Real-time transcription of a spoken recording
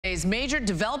Today's major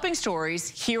developing stories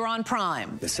here on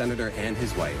Prime. The senator and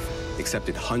his wife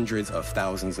accepted hundreds of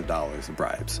thousands of dollars of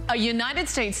bribes. A United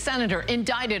States senator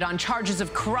indicted on charges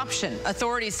of corruption.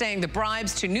 Authorities saying the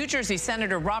bribes to New Jersey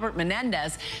Senator Robert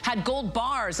Menendez had gold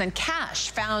bars and cash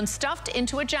found stuffed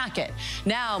into a jacket.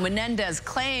 Now Menendez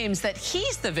claims that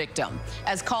he's the victim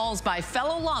as calls by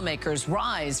fellow lawmakers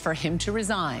rise for him to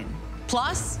resign.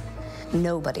 Plus,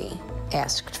 nobody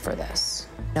asked for this.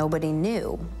 Nobody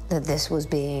knew that this was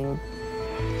being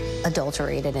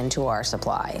adulterated into our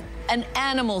supply. An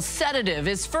animal sedative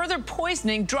is further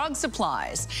poisoning drug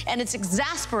supplies, and it's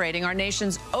exasperating our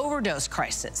nation's overdose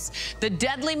crisis. The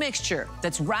deadly mixture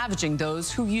that's ravaging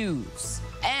those who use.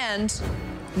 And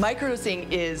microdosing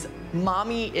is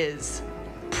mommy is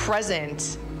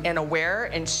present and aware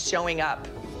and showing up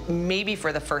maybe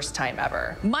for the first time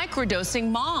ever. Microdosing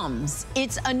moms.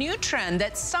 It's a new trend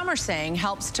that some are saying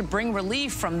helps to bring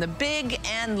relief from the big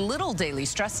and little daily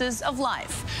stresses of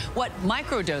life. What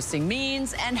microdosing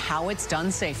means and how it's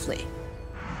done safely.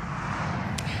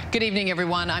 Good evening,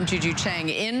 everyone. I'm Juju Chang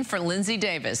in for Lindsay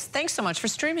Davis. Thanks so much for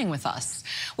streaming with us.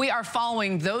 We are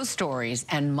following those stories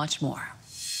and much more,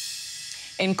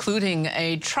 including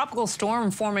a tropical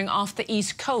storm forming off the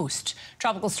East Coast.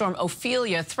 Tropical storm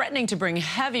Ophelia threatening to bring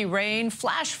heavy rain,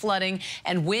 flash flooding,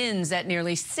 and winds at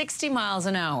nearly 60 miles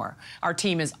an hour. Our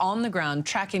team is on the ground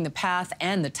tracking the path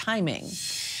and the timing.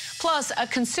 Plus, a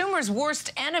consumer's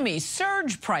worst enemy,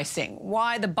 surge pricing.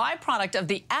 Why the byproduct of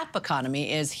the app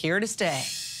economy is here to stay.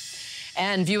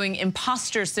 And viewing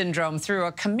imposter syndrome through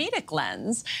a comedic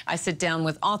lens, I sit down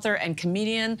with author and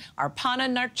comedian Aparna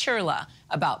Nancherla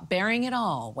about bearing it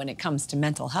all when it comes to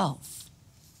mental health.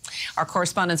 Our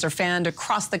correspondents are fanned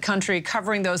across the country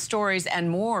covering those stories and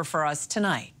more for us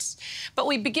tonight. But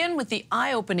we begin with the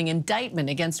eye-opening indictment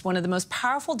against one of the most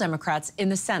powerful Democrats in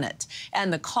the Senate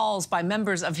and the calls by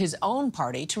members of his own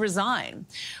party to resign.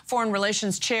 Foreign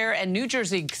Relations Chair and New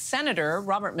Jersey Senator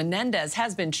Robert Menendez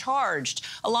has been charged,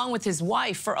 along with his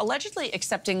wife, for allegedly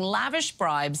accepting lavish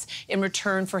bribes in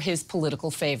return for his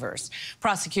political favors.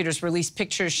 Prosecutors released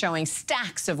pictures showing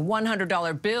stacks of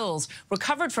 $100 bills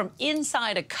recovered from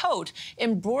inside a coat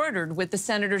embroidered with the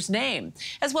senator's name,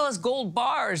 as well as gold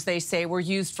bars they say were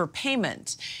used for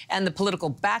payment. And the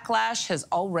political backlash has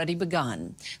already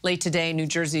begun. Late today, New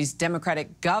Jersey's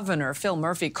Democratic governor, Phil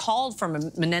Murphy, called for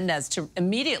Menendez to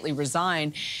immediately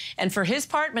resign. And for his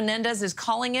part, Menendez is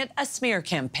calling it a smear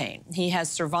campaign. He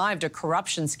has survived a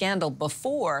corruption scandal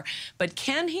before, but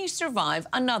can he survive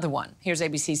another one? Here's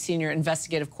ABC's senior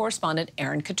investigative correspondent,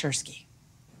 Aaron Katursky.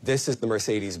 This is the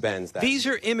Mercedes-Benz. These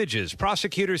are images,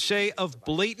 prosecutors say, of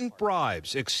blatant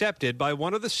bribes accepted by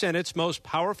one of the Senate's most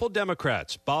powerful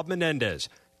Democrats, Bob Menendez.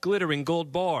 Glittering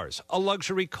gold bars, a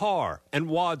luxury car, and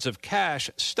wads of cash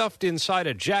stuffed inside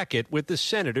a jacket with the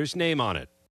senator's name on it.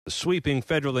 The sweeping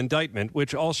federal indictment,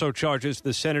 which also charges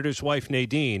the senator's wife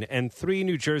Nadine and 3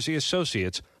 New Jersey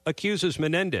associates, accuses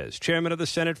Menendez, chairman of the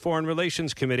Senate Foreign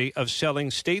Relations Committee, of selling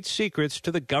state secrets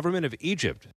to the government of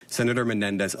Egypt. Senator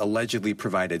Menendez allegedly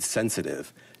provided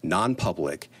sensitive,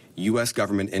 non-public U.S.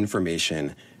 government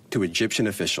information to Egyptian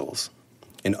officials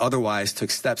and otherwise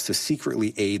took steps to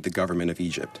secretly aid the government of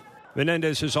Egypt.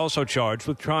 Menendez is also charged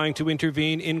with trying to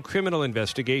intervene in criminal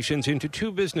investigations into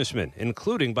 2 businessmen,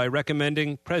 including by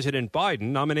recommending President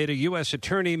Biden nominate a U.S.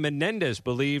 attorney Menendez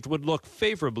believed would look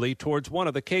favorably towards one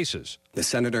of the cases. The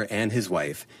senator and his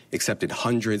wife accepted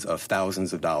hundreds of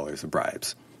thousands of dollars of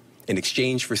bribes in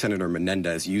exchange for Senator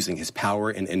Menendez using his power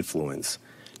and influence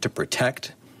to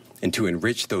protect and to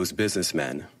enrich those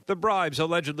businessmen. The bribes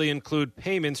allegedly include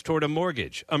payments toward a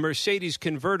mortgage, a Mercedes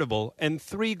convertible, and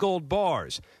 3 gold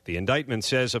bars. The indictment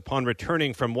says upon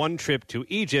returning from one trip to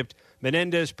Egypt,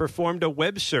 Menendez performed a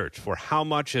web search for how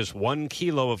much is 1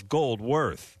 kilo of gold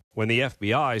worth. When the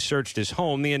FBI searched his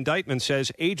home, the indictment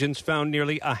says agents found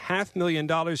nearly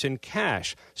 $500,000 in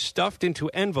cash stuffed into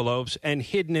envelopes and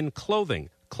hidden in clothing,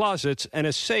 closets, and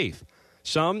a safe.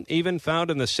 Some even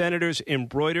found in the senator's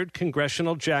embroidered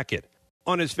congressional jacket.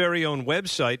 On his very own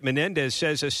website, Menendez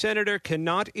says a senator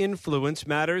cannot influence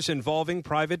matters involving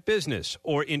private business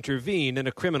or intervene in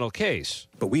a criminal case.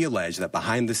 But we allege that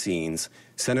behind the scenes,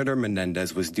 Senator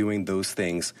Menendez was doing those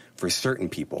things for certain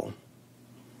people,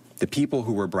 the people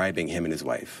who were bribing him and his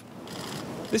wife.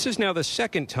 This is now the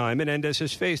second time Menendez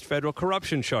has faced federal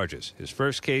corruption charges. His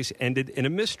first case ended in a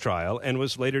mistrial and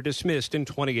was later dismissed in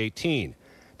 2018.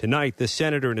 Tonight, the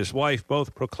senator and his wife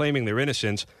both proclaiming their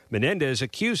innocence, Menendez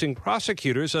accusing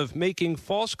prosecutors of making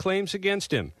false claims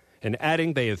against him and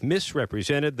adding they have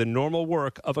misrepresented the normal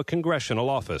work of a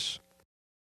congressional office.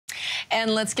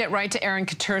 And let's get right to Aaron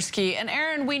Katersky. And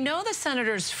Aaron, we know the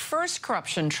senator's first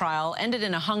corruption trial ended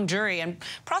in a hung jury, and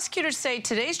prosecutors say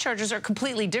today's charges are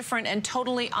completely different and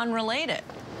totally unrelated.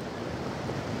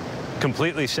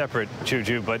 Completely separate,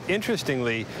 Juju, but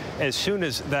interestingly, as soon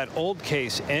as that old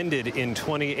case ended in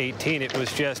 2018, it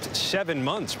was just 7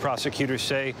 months, prosecutors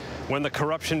say, when the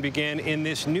corruption began in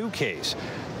this new case.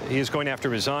 He is going to have to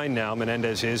resign now.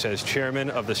 Menendez is, as chairman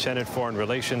of the Senate Foreign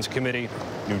Relations Committee.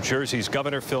 New Jersey's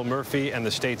Governor Phil Murphy and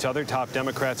the state's other top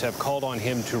Democrats have called on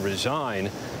him to resign.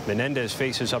 Menendez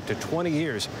faces up to 20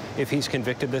 years if he's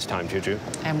convicted this time, Juju.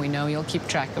 And we know you'll keep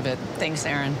track of it. Thanks,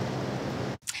 Aaron.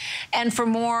 And for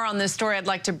more on this story, I'd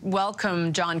like to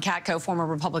welcome John Katko, former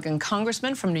Republican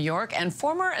congressman from New York and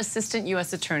former assistant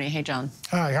U.S. attorney. Hey, John.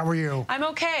 Hi, how are you? I'm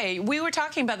okay. We were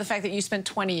talking about the fact that you spent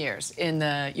 20 years in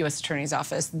the U.S. attorney's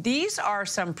office. These are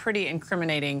some pretty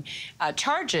incriminating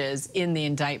charges in the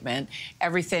indictment,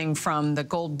 everything from the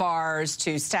gold bars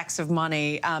to stacks of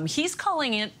money. He's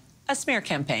calling it a smear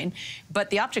campaign, but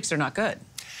the optics are not good.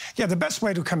 Yeah, the best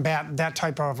way to combat that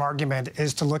type of argument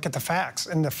is to look at the facts.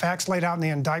 And the facts laid out in the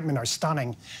indictment are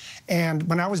stunning. And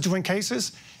when I was doing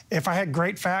cases, if I had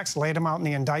great facts, laid them out in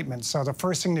the indictment. So the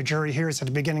first thing the jury hears at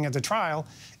the beginning of the trial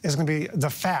is going to be the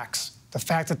facts. The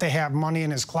fact that they have money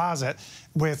in his closet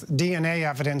with DNA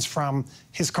evidence from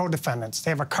his co-defendants.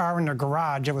 They have a car in their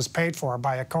garage that was paid for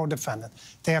by a co-defendant.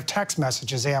 They have text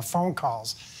messages. They have phone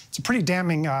calls. It's a pretty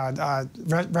damning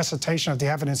recitation of the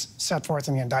evidence set forth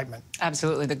in the indictment.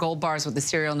 Absolutely. The gold bars with the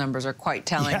serial numbers are quite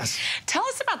telling. Yes. Tell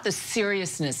us about the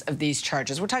seriousness of these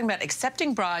charges. We're talking about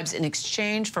accepting bribes in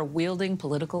exchange for wielding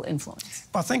political influence.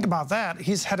 Well, think about that.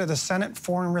 He's head of the Senate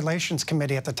Foreign Relations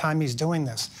Committee at the time he's doing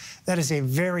this. That is a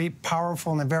very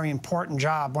powerful and a very important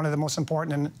job, one of the most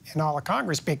important in all of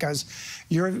Congress, because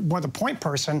you're one of the point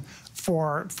person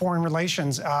for foreign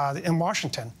relations in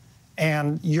Washington.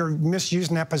 And you're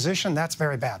misusing that position, that's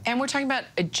very bad. And we're talking about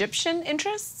Egyptian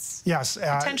interests? Yes.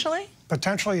 Potentially?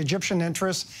 Potentially Egyptian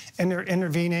interests,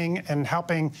 intervening and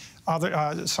helping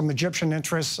some Egyptian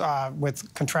interests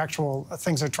with contractual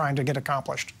things they're trying to get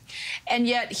accomplished. And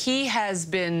yet he has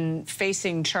been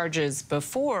facing charges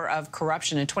before of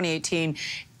corruption. In 2018,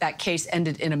 that case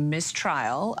ended in a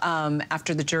mistrial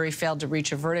after the jury failed to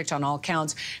reach a verdict on all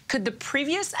counts. Could the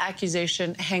previous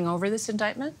accusation hang over this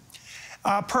indictment?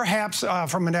 Perhaps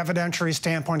from an evidentiary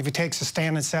standpoint, if he takes a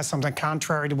stand and says something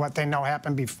contrary to what they know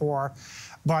happened before.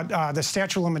 But the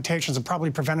statute of limitations will probably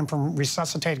prevent him from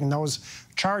resuscitating those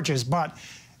charges. But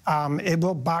it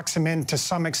will box him in to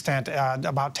some extent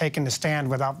about taking the stand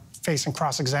without facing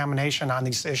cross-examination on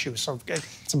these issues. So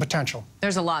it's a potential.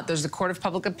 There's a lot. There's the court of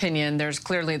public opinion. There's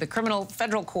clearly the criminal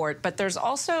federal court. But there's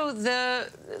also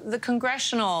the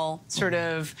congressional sort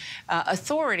of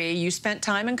authority. You spent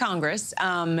time in Congress.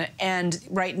 And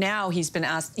right now he's been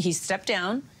asked, he's stepped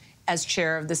down as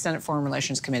chair of the Senate Foreign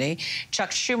Relations Committee.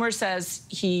 Chuck Schumer says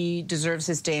he deserves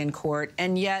his day in court.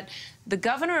 And yet the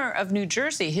governor of New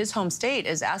Jersey, his home state,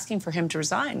 is asking for him to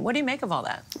resign. What do you make of all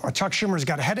that? Well, Chuck Schumer's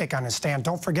got a headache on his stand.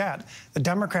 Don't forget, the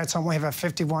Democrats only have a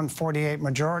 51-48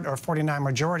 majority or 49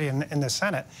 majority in the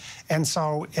Senate. And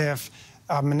so if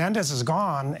Menendez is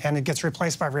gone and it gets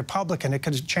replaced by a Republican, it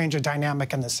could change the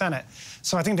dynamic in the Senate.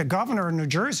 So I think the governor of New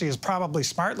Jersey is probably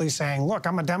smartly saying, look,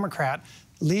 I'm a Democrat,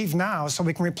 leave now so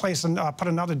we can replace and put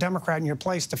another Democrat in your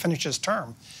place to finish his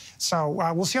term. So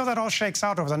we'll see how that all shakes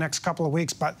out over the next couple of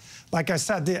weeks. But like I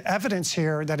said, the evidence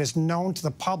here that is known to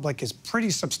the public is pretty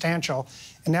substantial.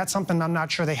 And that's something I'm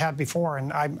not sure they had before.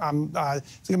 And it's going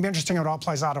to be interesting how it all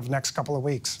plays out over the next couple of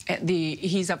weeks.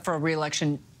 He's up for a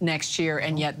re-election next year,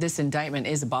 and yet this indictment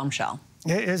is a bombshell.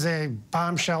 It is a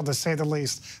bombshell, to say the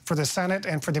least, for the Senate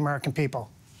and for the American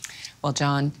people. Well,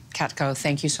 John Katko,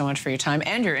 thank you so much for your time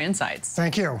and your insights.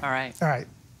 Thank you. All right. All right.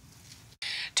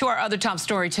 To our other top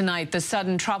story tonight, the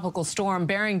sudden tropical storm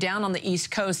bearing down on the East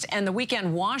Coast and the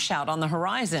weekend washout on the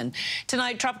horizon.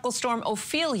 Tonight, Tropical Storm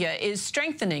Ophelia is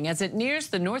strengthening as it nears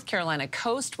the North Carolina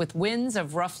coast with winds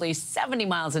of roughly 70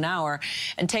 miles an hour.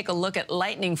 And take a look at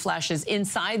lightning flashes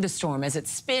inside the storm as it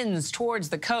spins towards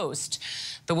the coast.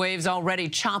 The waves already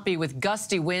choppy with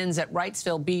gusty winds at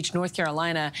Wrightsville Beach, North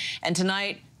Carolina. And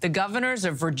tonight, the governors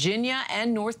of Virginia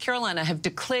and North Carolina have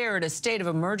declared a state of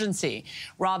emergency.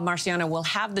 Rob Marciano will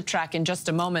have the track in just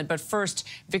a moment. But first,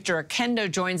 Victor Akendo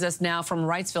joins us now from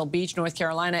Wrightsville Beach, North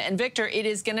Carolina. And Victor, it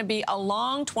is going to be a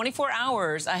long 24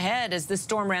 hours ahead as this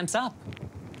storm ramps up.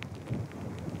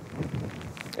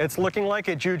 It's looking like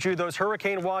it, Juju. Those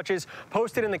hurricane watches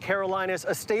posted in the Carolinas,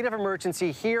 a state of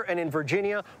emergency here and in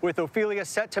Virginia, with Ophelia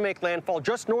set to make landfall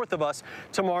just north of us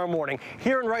tomorrow morning.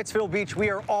 Here in Wrightsville Beach,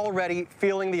 we are already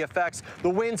feeling the effects. The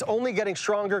winds only getting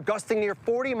stronger, gusting near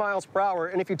 40 miles per hour.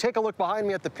 And if you take a look behind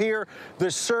me at the pier, the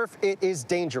surf, it is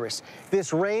dangerous.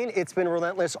 This rain, it's been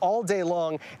relentless all day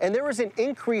long, and there is an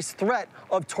increased threat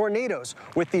of tornadoes.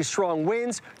 With these strong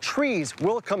winds, trees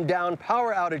will come down,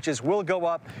 power outages will go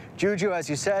up. Juju, as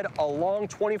you said, a long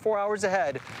 24 hours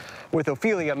ahead, with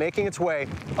Ophelia making its way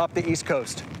up the East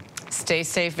Coast. Stay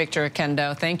safe, Victor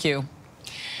Akendo. Thank you.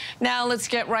 Now let's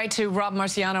get right to Rob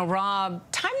Marciano. Rob,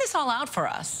 time this all out for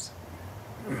us.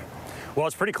 Well,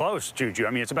 it's pretty close, Juju.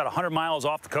 I mean, it's about 100 miles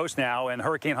off the coast now, and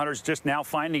hurricane hunters just now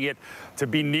finding it to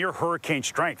be near hurricane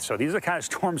strength. So these are the kind of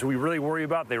storms we really worry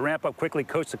about. They ramp up quickly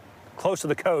close to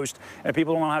the coast, and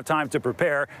people don't have time to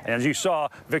prepare. And as you saw,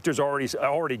 Victor's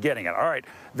already getting it. All right,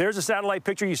 there's a satellite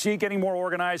picture. You see it getting more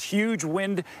organized. Huge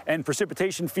wind and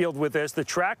precipitation field with this. The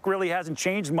track really hasn't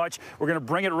changed much. We're going to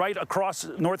bring it right across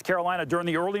North Carolina during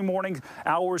the early morning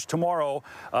hours tomorrow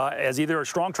as either a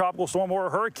strong tropical storm or a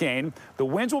hurricane. The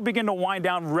winds will begin to wind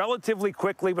down relatively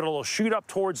quickly, but it'll shoot up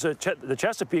towards the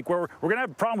Chesapeake, where we're going to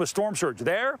have a problem with storm surge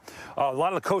there. A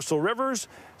lot of the coastal rivers,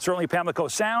 certainly Pamlico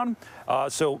Sound.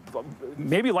 So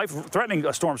maybe life-threatening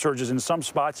storm surges in some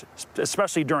spots,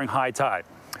 especially during high tide.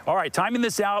 All right, timing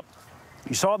this out.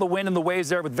 You saw the wind and the waves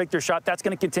there with Victor's shot. That's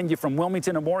going to continue from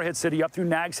Wilmington and Morehead City up through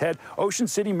Nags Head, Ocean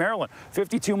City, Maryland.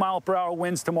 52-mile-per-hour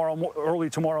winds early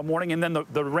tomorrow morning. And then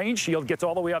the rain shield gets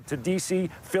all the way up to D.C.,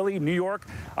 Philly, New York,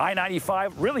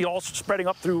 I-95, really all spreading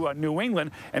up through New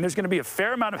England. And there's going to be a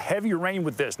fair amount of heavy rain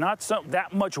with this. Not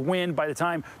that much wind by the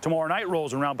time tomorrow night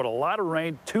rolls around, but a lot of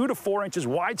rain, 2 to 4 inches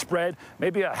widespread,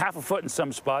 maybe a half a foot in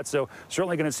some spots. So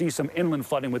certainly going to see some inland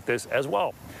flooding with this as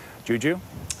well. Juju?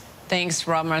 Thanks,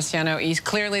 Rob Marciano.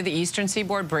 Clearly, the eastern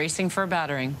seaboard bracing for a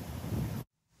battering.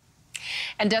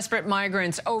 And desperate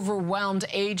migrants, overwhelmed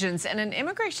agents, and an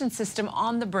immigration system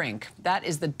on the brink. That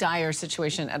is the dire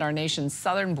situation at our nation's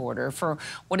southern border for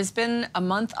what has been a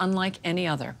month unlike any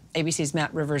other. ABC's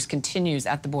Matt Rivers continues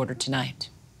at the border tonight.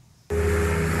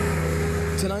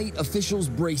 Tonight, officials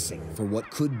bracing for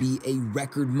what could be a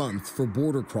record month for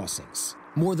border crossings.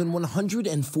 More than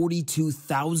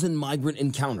 142,000 migrant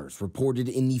encounters reported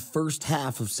in the first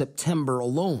half of September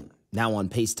alone, now on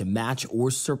pace to match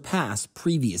or surpass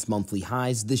previous monthly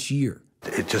highs this year.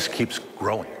 It just keeps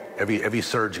growing. Every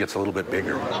surge gets a little bit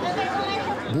bigger.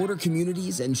 Border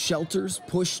communities and shelters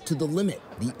pushed to the limit,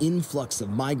 the influx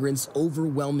of migrants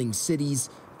overwhelming cities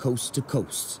coast to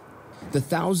coast. The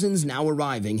thousands now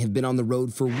arriving have been on the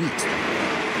road for weeks,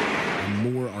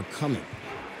 and more are coming.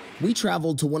 We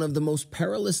traveled to one of the most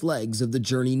perilous legs of the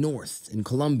journey north in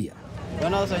Colombia. We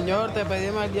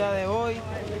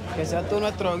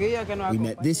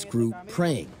met this group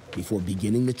praying before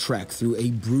beginning the trek through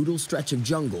a brutal stretch of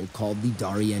jungle called the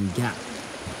Darien Gap.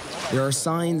 There are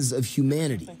signs of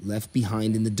humanity left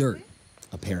behind in the dirt.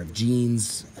 A pair of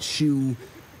jeans, a shoe,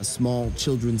 a small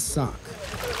children's sock.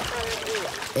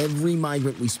 Every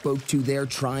migrant we spoke to there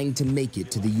trying to make it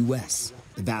to the U.S.,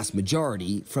 the vast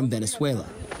majority from Venezuela.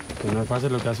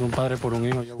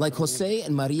 Like Jose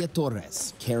and Maria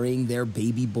Torres, carrying their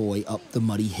baby boy up the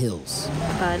muddy hills.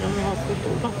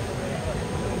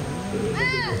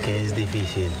 Es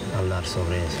difícil hablar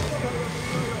sobre eso.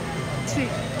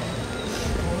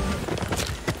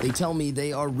 They tell me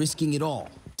they are risking it all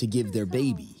to give their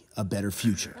baby a better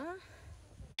future.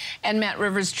 And Matt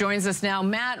Rivers joins us now.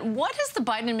 Matt, what has the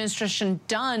Biden administration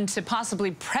done to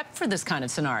possibly prep for this kind of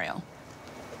scenario?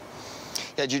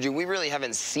 Yeah, Juju, we really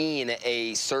haven't seen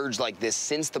a surge like this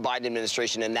since the Biden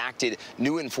administration enacted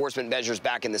new enforcement measures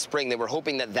back in the spring. They were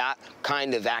hoping that that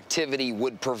kind of activity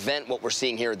would prevent what we're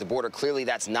seeing here at the border. Clearly,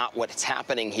 that's not what's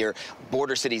happening here.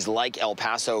 Border cities like El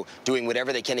Paso doing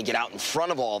whatever they can to get out in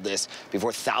front of all this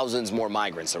before thousands more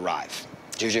migrants arrive.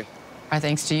 Juju? Our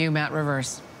thanks to you, Matt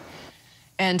Rivers.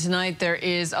 And tonight there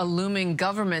is a looming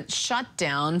government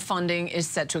shutdown. Funding is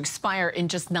set to expire in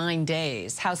just 9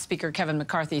 days. House Speaker Kevin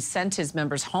McCarthy sent his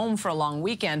members home for a long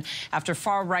weekend after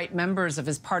far-right members of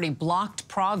his party blocked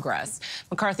progress.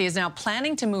 McCarthy is now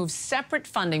planning to move separate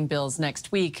funding bills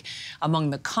next week. Among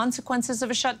the consequences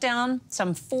of a shutdown,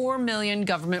 some 4 million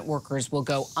government workers will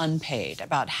go unpaid,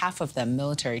 about half of them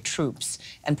military troops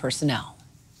and personnel.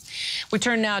 We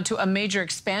turn now to a major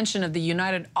expansion of the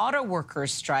United Auto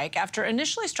Workers strike. After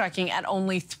initially striking at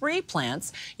only 3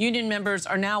 plants, union members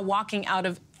are now walking out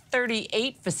of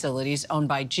 38 facilities owned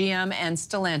by GM and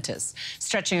Stellantis,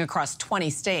 stretching across 20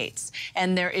 states.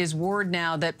 And there is word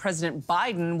now that President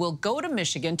Biden will go to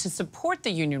Michigan to support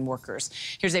the union workers.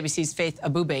 Here's ABC's Faith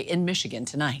Abube in Michigan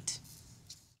tonight.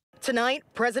 Tonight,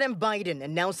 President Biden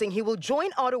announcing he will join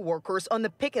auto workers on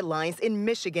the picket lines in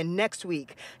Michigan next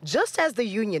week, just as the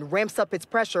union ramps up its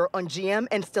pressure on GM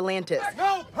and Stellantis.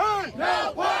 No pay,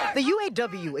 no work. The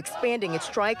UAW expanding its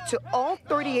strike to all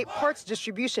 38 parts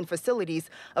distribution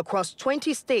facilities across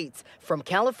 20 states, from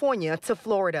California to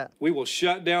Florida. We will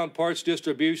shut down parts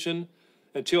distribution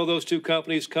until those two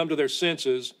companies come to their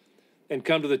senses and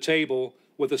come to the table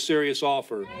with a serious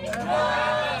offer.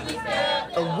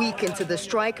 A week into the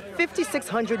strike,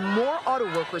 5,600 more auto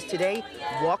workers today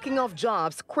walking off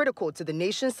jobs critical to the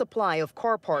nation's supply of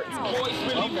car parts.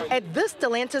 At this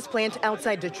Stellantis plant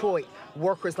outside Detroit,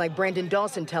 workers like Brandon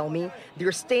Dawson tell me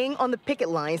they're staying on the picket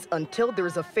lines until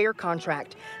there's a fair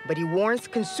contract. But he warns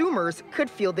consumers could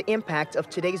feel the impact of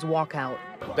today's walkout.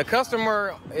 The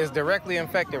customer is directly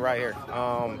infected right here.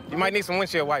 You might need some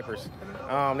windshield wipers.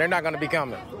 They're not going to be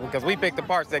coming because we pick the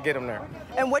parts that get them there.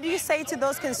 And what do you say to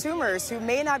those consumers who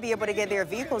may not be able to get their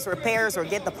vehicles repairs or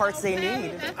get the parts they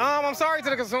need? I'm sorry to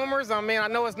the consumers. I mean, I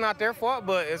know it's not their fault,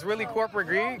 but it's really corporate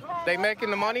greed. They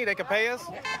making the money, they can pay us.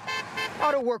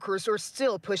 Auto workers are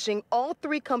still pushing all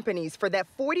three companies for that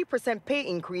 40% pay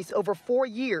increase over 4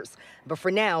 years. But for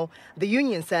now, the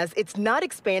union says it's not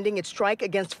expanding its strike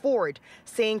against Ford,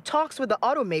 saying talks with the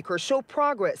automaker show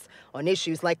progress on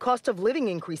issues like cost of living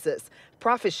increases,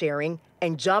 profit sharing,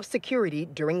 and job security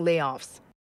during layoffs.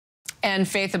 And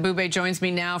Faith Abube joins me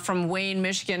now from Wayne,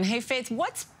 Michigan. Hey, Faith,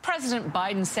 what's President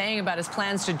Biden saying about his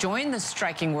plans to join the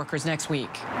striking workers next week?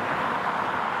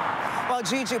 Well,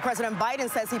 Juju, President Biden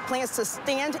says he plans to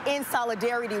stand in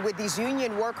solidarity with these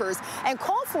union workers and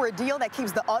call for a deal that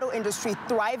keeps the auto industry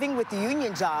thriving with the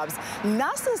union jobs.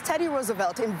 Not since Teddy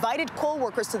Roosevelt invited coal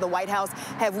workers to the White House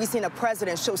have we seen a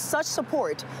president show such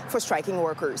support for striking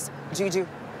workers. Juju.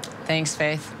 Thanks,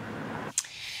 Faith.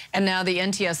 And now the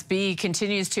NTSB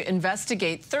continues to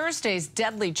investigate Thursday's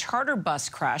deadly charter bus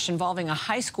crash involving a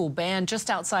high school band just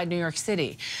outside New York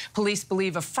City. Police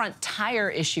believe a front tire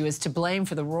issue is to blame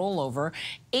for the rollover.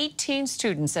 18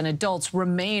 students and adults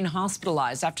remain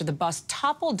hospitalized after the bus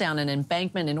toppled down an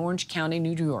embankment in Orange County,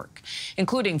 New York,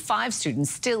 including 5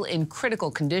 students still in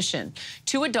critical condition.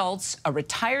 2 adults, a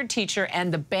retired teacher,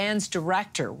 and the band's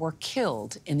director were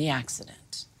killed in the accident.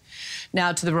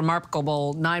 Now to the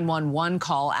remarkable 911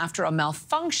 call after a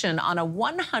malfunction on a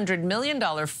 $100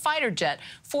 million fighter jet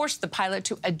forced the pilot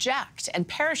to eject and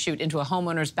parachute into a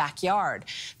homeowner's backyard.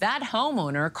 That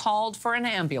homeowner called for an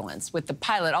ambulance, with the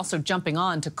pilot also jumping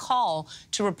on to call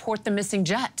to report the missing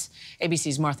jet.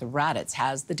 ABC's Martha Raddatz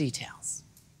has the details.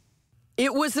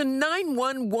 It was a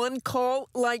 911 call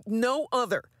like no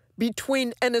other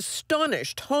between an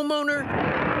astonished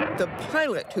homeowner, the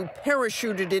pilot who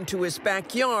parachuted into his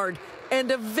backyard, and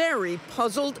a very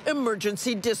puzzled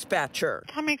emergency dispatcher.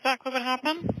 Tell me exactly what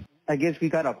happened. I guess we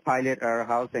got a pilot at our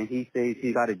house, and he says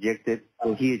he got ejected.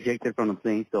 So he ejected from the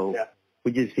plane. So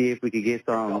we just see if we could get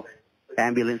some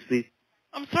ambulance, please.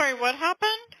 I'm sorry, what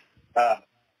happened?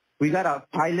 We got a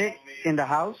pilot in the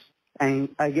house, and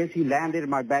I guess he landed in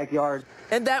my backyard.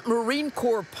 And that Marine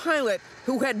Corps pilot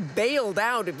who had bailed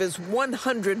out of his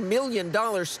 $100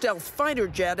 million stealth fighter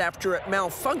jet after it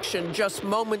malfunctioned just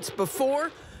moments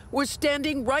before was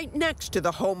standing right next to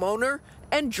the homeowner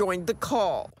and joined the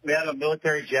call. We had a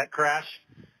military jet crash.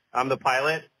 I'm the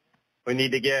pilot. We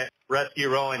need to get rescue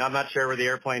rolling. I'm not sure where the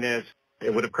airplane is.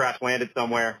 It would have crash landed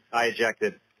somewhere. I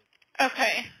ejected.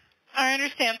 Okay. I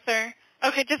understand, sir.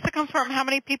 Okay, just to confirm, how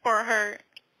many people are hurt?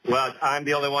 Well, I'm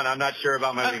the only one. I'm not sure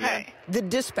about my wingman. The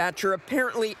dispatcher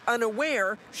apparently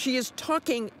unaware she is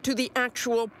talking to the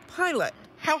actual pilot.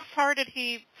 How far did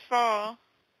he fall?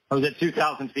 I was at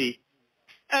 2,000 feet.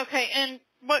 Okay, and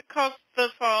what caused the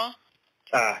fall?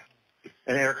 An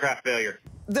aircraft failure.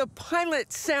 The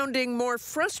pilot sounding more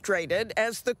frustrated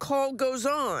as the call goes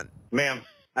on. Ma'am,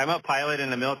 I'm a pilot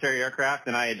in a military aircraft,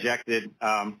 and I ejected,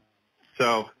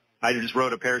 so I just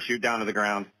rode a parachute down to the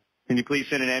ground. Can you please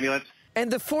send an ambulance? And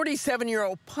the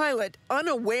 47-year-old pilot,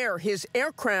 unaware his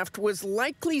aircraft was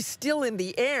likely still in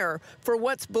the air for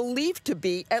what's believed to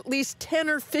be at least 10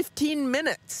 or 15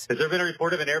 minutes. Has there been a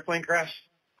report of an airplane crash?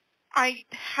 I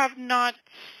have not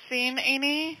seen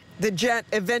any. The jet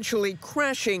eventually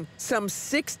crashing some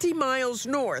 60 miles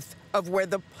north of where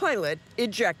the pilot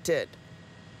ejected.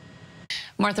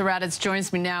 Martha Raddatz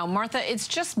joins me now. Martha, it's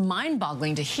just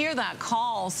mind-boggling to hear that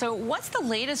call. So what's the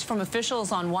latest from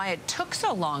officials on why it took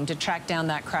so long to track down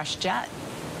that crashed jet?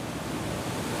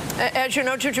 As you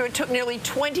know, Juju, it took nearly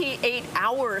 28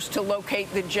 hours to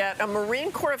locate the jet. A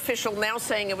Marine Corps official now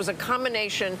saying it was a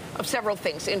combination of several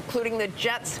things, including the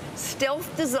jet's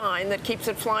stealth design that keeps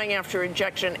it flying after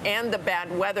ejection and the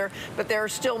bad weather. But there are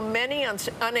still many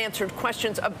unanswered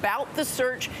questions about the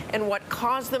search and what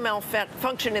caused the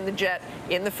malfunction in the jet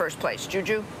in the first place.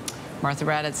 Juju? Martha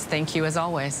Raddatz, thank you as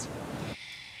always.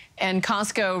 And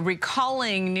Costco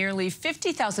recalling nearly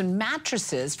 50,000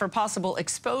 mattresses for possible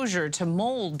exposure to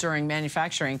mold during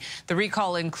manufacturing. The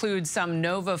recall includes some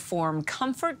Novaform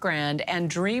Comfort Grand and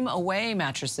Dream Away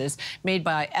mattresses made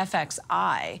by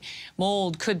FXI.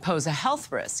 Mold could pose a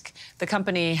health risk. The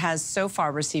company has so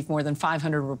far received more than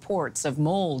 500 reports of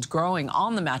mold growing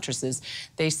on the mattresses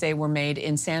they say were made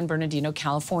in San Bernardino,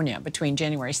 California between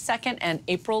January 2nd and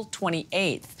April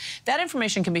 28th. That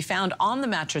information can be found on the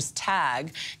mattress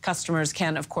tag. Customers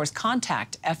can, of course,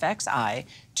 contact FXI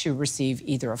to receive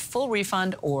either a full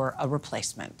refund or a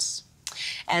replacement.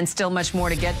 And still much more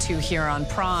to get to here on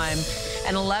Prime.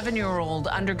 An 11-year-old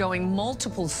undergoing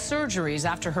multiple surgeries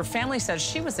after her family says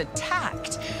she was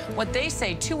attacked. What they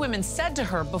say two women said to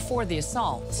her before the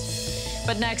assault.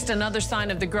 But next, another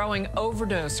sign of the growing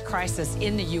overdose crisis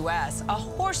in the U.S. A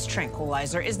horse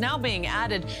tranquilizer is now being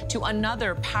added to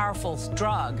another powerful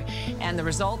drug, and the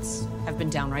results have been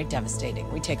downright devastating.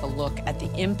 We take a look at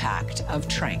the impact of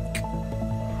Trank.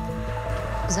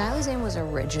 Xylazine was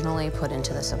originally put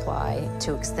into the supply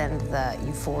to extend the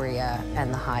euphoria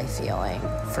and the high feeling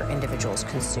for individuals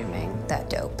consuming that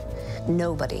dope.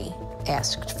 Nobody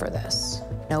asked for this.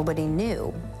 Nobody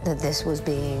knew that this was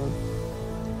being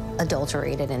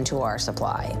adulterated into our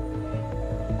supply.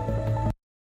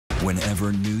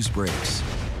 Whenever news breaks,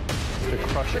 the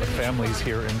crush of families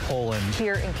here in Poland.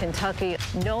 Here in Kentucky,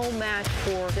 no match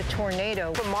for the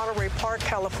tornado. From Monterey Park,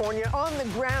 California, on the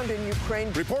ground in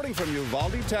Ukraine. Reporting from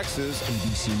Uvalde, Texas.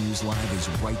 ABC News Live is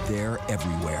right there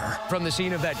everywhere. From the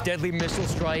scene of that deadly missile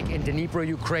strike in Dnipro,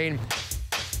 Ukraine.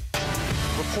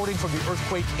 Reporting from the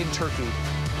earthquake in Turkey.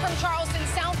 From Charleston,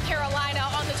 South Carolina,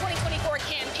 on the 2024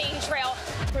 campaign trail.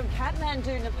 From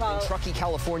Kathmandu, Nepal. In Truckee,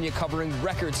 California, covering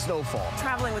record snowfall.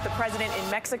 Traveling with the president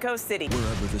in Mexico City.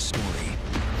 Wherever the story.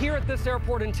 Here at this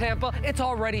airport in Tampa, it's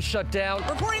already shut down.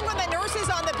 Reporting from the nurses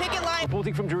on the picket line.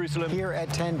 Reporting from Jerusalem. Here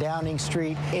at 10 Downing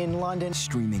Street in London.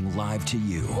 Streaming live to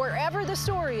you. Wherever the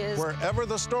story is. Wherever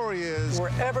the story is.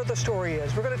 Wherever the story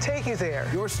is. We're going to take you there.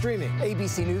 You're streaming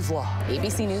ABC News Live.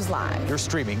 ABC News Live. You're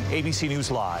streaming ABC News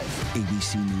Live.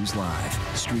 ABC News Live.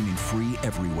 Streaming free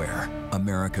everywhere.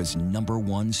 America's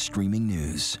 #1 streaming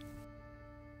news.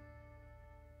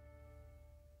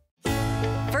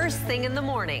 First thing in the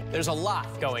morning. There's a lot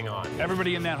going on.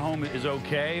 Everybody in that home is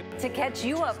okay. To catch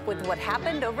you up with what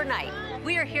happened overnight.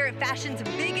 We are here at fashion's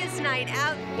biggest night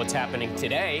out. What's happening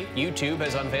today? YouTube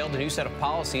has unveiled a new set of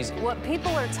policies. What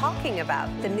people are talking about,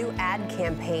 the new ad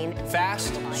campaign.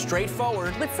 Fast,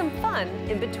 straightforward. With some fun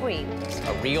in between.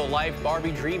 A real-life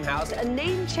Barbie dream house. A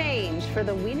name change for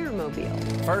the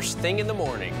Wienermobile. First thing in the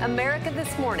morning. America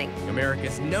This Morning.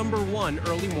 America's #1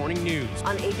 early morning news.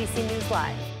 On ABC News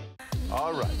Live.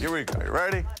 All right, here we go. You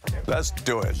ready? Let's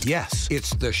do it. Yes, it's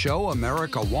the show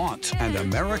America wants and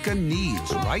America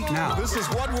needs right now. This is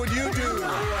What Would You Do?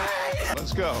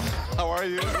 Let's go. How are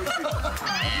you? Can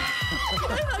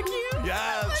I hug you?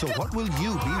 Yes. So what will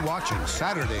you be watching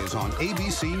Saturdays on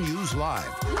ABC News Live?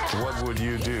 What would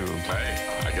you do?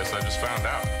 Hey, I guess I just found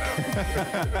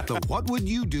out. The What Would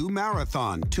You Do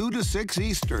Marathon, 2 to 6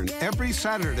 Eastern, every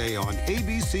Saturday on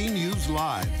ABC News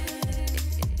Live.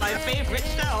 My favorite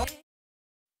show.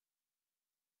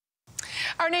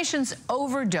 Our nation's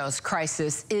overdose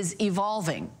crisis is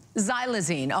evolving.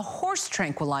 Xylazine, a horse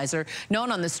tranquilizer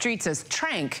known on the streets as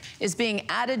Trank, is being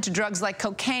added to drugs like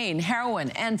cocaine,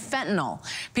 heroin, and fentanyl.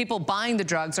 People buying the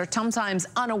drugs are sometimes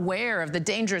unaware of the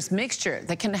dangerous mixture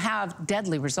that can have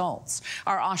deadly results.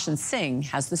 Our Ashan Singh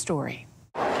has the story.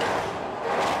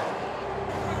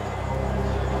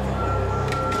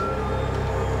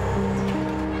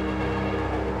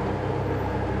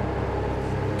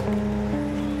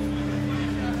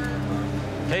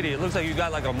 Katie, it looks like you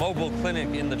got like a mobile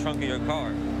clinic in the trunk of your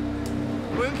car.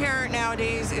 Wound care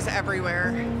nowadays is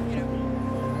everywhere.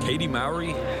 Katie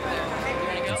Mowry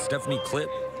and Stephanie Clipp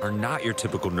are not your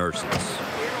typical nurses.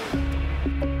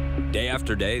 Day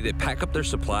after day, they pack up their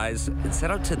supplies and set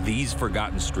out to these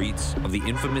forgotten streets of the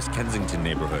infamous Kensington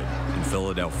neighborhood in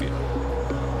Philadelphia.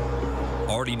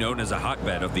 Already known as a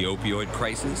hotbed of the opioid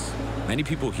crisis, many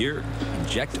people here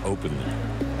inject openly.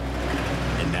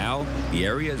 And now, the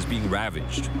area is being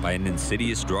ravaged by an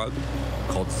insidious drug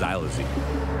called xylazine,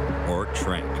 or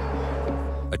Trank.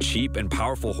 a cheap and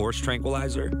powerful horse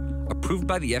tranquilizer approved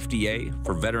by the FDA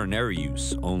for veterinary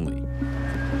use only.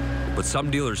 But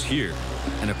some dealers here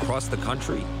and across the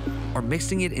country are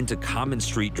mixing it into common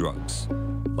street drugs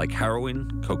like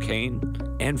heroin, cocaine,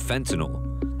 and fentanyl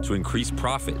to increase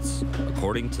profits,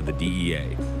 according to the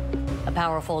DEA. A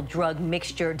powerful drug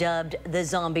mixture dubbed the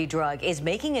zombie drug is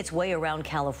making its way around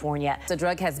California. The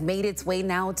drug has made its way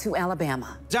now to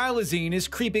Alabama. Xylazine is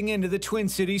creeping into the Twin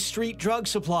Cities street drug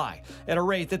supply at a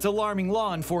rate that's alarming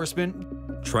law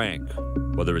enforcement.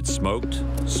 Tranq, whether it's smoked,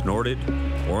 snorted,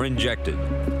 or injected,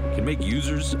 can make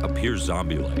users appear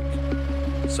zombie-like.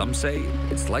 Some say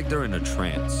it's like they're in a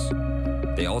trance.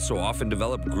 They also often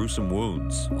develop gruesome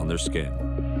wounds on their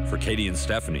skin. For Katie and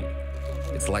Stephanie,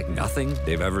 it's like nothing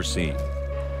they've ever seen.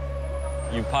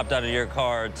 You popped out of your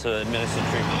car to administer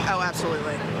treatment? Oh,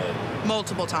 absolutely.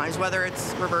 Multiple times, whether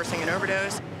it's reversing an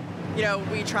overdose. You know,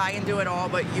 we try and do it all,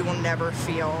 but you will never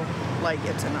feel like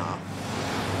it's enough.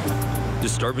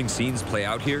 Disturbing scenes play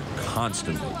out here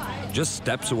constantly. Just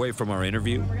steps away from our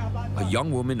interview, a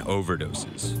young woman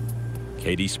overdoses.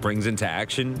 Katie springs into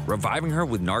action, reviving her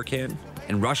with Narcan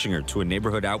and rushing her to a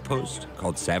neighborhood outpost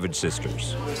called Savage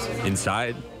Sisters.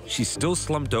 Inside, she's still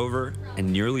slumped over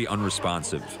and nearly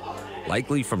unresponsive,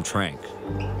 likely from Tranq.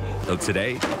 Though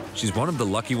today, she's one of the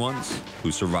lucky ones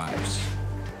who survives.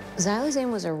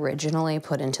 Xylazine was originally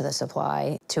put into the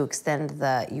supply to extend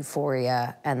the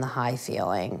euphoria and the high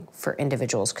feeling for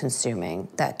individuals consuming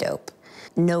that dope.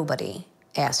 Nobody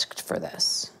asked for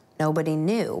this. Nobody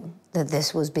knew that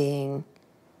this was being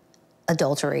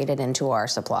adulterated into our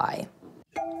supply.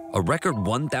 A record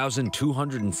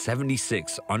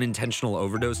 1,276 unintentional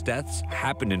overdose deaths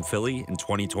happened in Philly in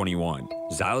 2021.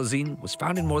 Xylazine was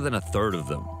found in more than a third of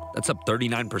them. That's up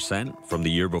 39% from the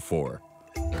year before.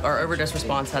 Our overdose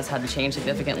response has had to change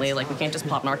significantly. Like, we can't just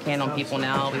pop Narcan on people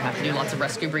now. We have to do lots of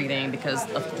rescue breathing because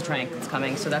of the Tranq that's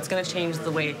coming. So that's going to change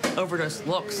the way overdose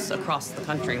looks across the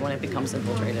country when it becomes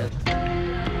infiltrated.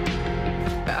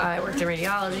 I worked in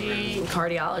radiology,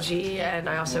 cardiology, and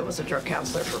I also was a drug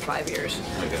counselor for 5 years.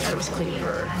 I was clean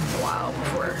for a while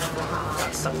before I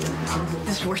got sucked into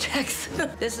this vortex.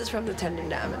 This is from the tendon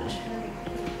damage.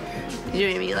 You know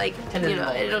what I mean? Like, you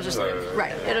know, it'll just,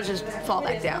 right, it'll just fall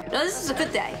back down. No, this is a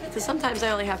good day, because sometimes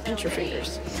I only have pincher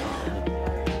fingers.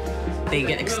 They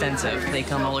get extensive. They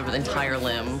come all over the entire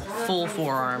limb, full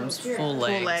forearms, full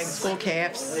legs. Full legs, full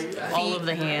calves, all of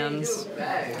the hands,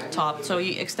 top. So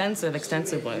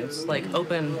extensive wounds, like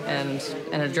open and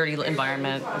in a dirty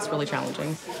environment. It's really challenging.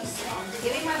 I'm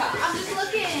just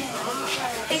looking.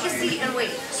 Take a seat and wait.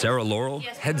 Sarah Laurel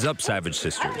heads up Savage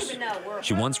Sisters.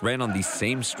 She once ran on these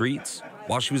same streets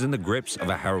while she was in the grips of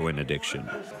a heroin addiction,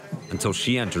 until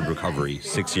she entered recovery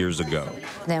 6 years ago.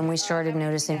 Then we started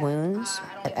noticing wounds.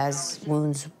 As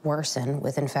wounds worsen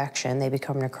with infection, they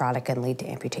become necrotic and lead to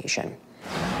amputation.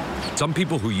 Some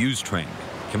people who use Tranq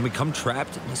can become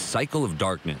trapped in a cycle of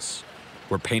darkness,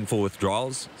 where painful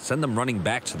withdrawals send them running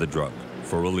back to the drug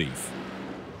for relief.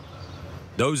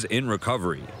 Those in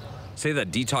recovery say that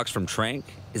detox from Tranq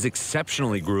is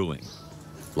exceptionally grueling.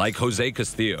 Like Jose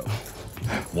Castillo,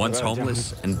 once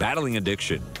homeless and battling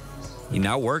addiction, he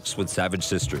now works with Savage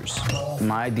Sisters.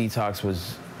 My detox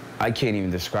was, I can't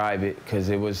even describe it, because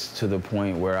it was to the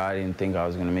point where I didn't think I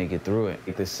was going to make it through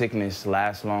it. The sickness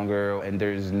lasts longer, and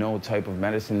there's no type of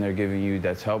medicine they're giving you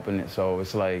that's helping it. So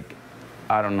it's like,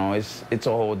 I don't know, it's a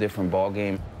whole different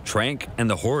ballgame. Tranq and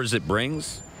the horrors it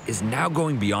brings is now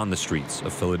going beyond the streets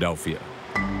of Philadelphia.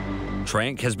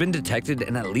 Tranq has been detected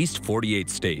in at least 48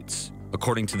 states.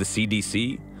 According to the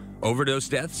CDC, overdose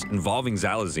deaths involving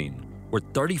Xylazine were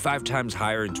 35 times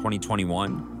higher in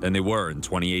 2021 than they were in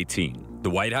 2018. The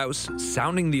White House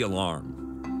sounding the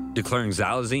alarm, declaring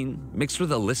Xylazine mixed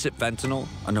with illicit fentanyl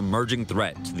an emerging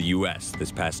threat to the U.S.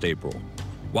 this past April.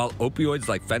 While opioids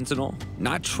like fentanyl,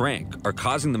 not Tranq, are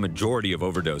causing the majority of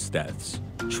overdose deaths,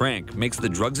 Tranq makes the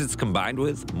drugs it's combined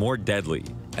with more deadly,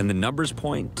 and the numbers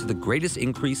point to the greatest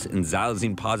increase in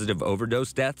Xylazine-positive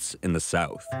overdose deaths in the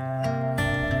South.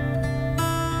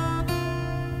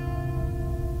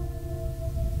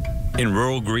 In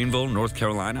rural Greenville, North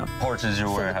Carolina, Porch is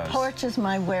your warehouse. Porch is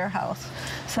my warehouse.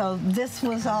 So this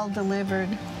was all delivered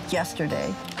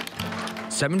yesterday.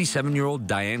 77-year-old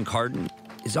Diane Carden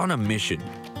is on a mission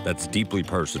that's deeply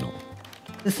personal.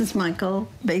 This is Michael,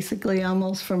 basically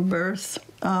almost from birth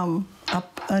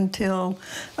up until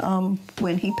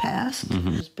when he passed.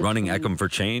 Running Eckham for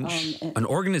Change, an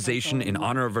organization in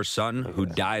honor of her son who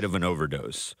died of an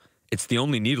overdose. It's the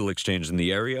only needle exchange in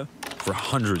the area, for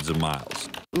hundreds of miles.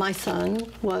 My son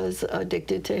was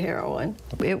addicted to heroin.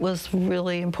 It was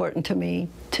really important to me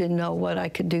to know what I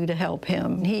could do to help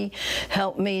him. He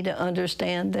helped me to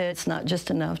understand that it's not just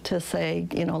enough to say,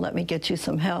 you know, let me get you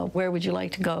some help. Where would you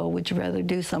like to go? Would you rather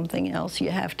do something else?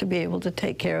 You have to be able to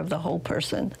take care of the whole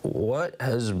person. What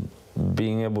has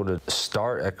being able to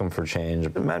start Eckham for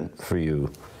Change meant for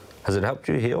you? Has it helped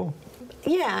you heal?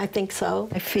 Yeah, I think so.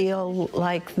 I feel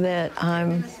like that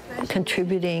I'm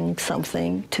contributing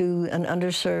something to an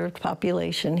underserved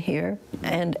population here,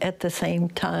 and at the same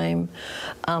time,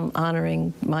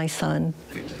 honoring my son.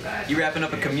 You wrapping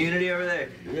up a community over there?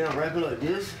 Yeah, I'm wrapping up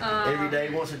this every day,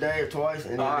 once a day or twice,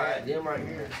 and then them right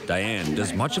here. Diane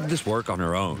does much of this work on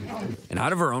her own and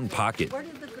out of her own pocket,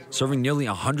 serving nearly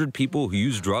 100 people who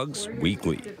use drugs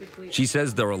weekly. She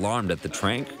says they're alarmed at the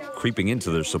tranq creeping into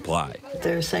their supply.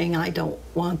 They're saying, I don't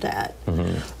want that,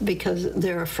 because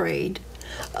they're afraid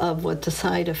of what the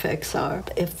side effects are.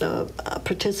 If the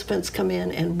participants come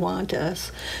in and want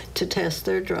us to test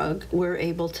their drug, we're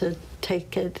able to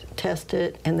take it, test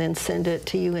it, and then send it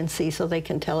to UNC so they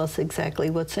can tell us exactly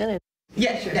what's in it.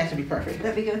 Yes, that should be perfect.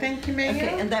 That'd be good. Thank you, Mayor.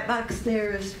 Okay, and that box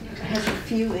there has a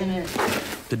few in it.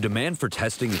 The demand for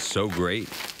testing is so great,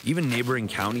 even neighboring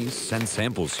counties send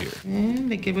samples here. And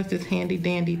they give us this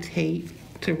handy-dandy tape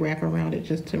to wrap around it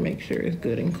just to make sure it's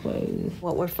good and closed.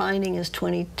 What we're finding is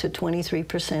 20 to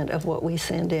 23% of what we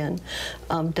send in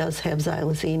does have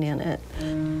xylazine in it.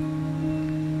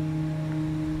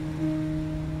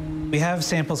 We have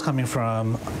samples coming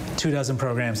from 24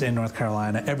 programs in North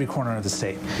Carolina, every corner of the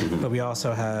state. But we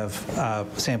also have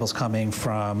samples coming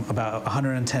from about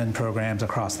 110 programs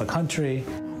across the country.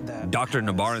 Dr.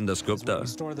 Nabaran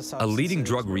Dasgupta, a leading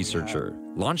drug researcher,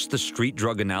 launched the Street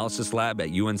Drug Analysis Lab at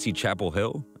UNC Chapel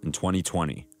Hill in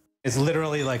 2020. It's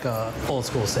literally like a old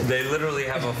school city. They literally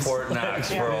have a Fort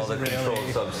Knox for all the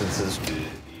controlled substances.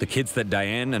 The kits that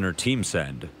Diane and her team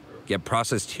send get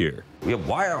processed here. Yeah,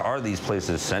 why are these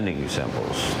places sending you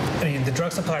samples? I mean, the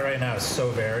drug supply right now is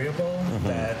so variable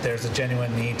that there's a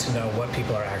genuine need to know what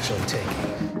people are actually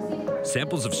taking.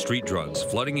 Samples of street drugs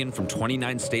flooding in from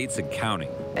 29 states and counting.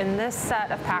 In this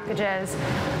set of packages,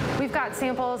 we've got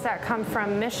samples that come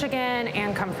from Michigan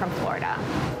and come from Florida.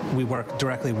 We work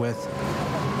directly with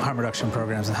harm reduction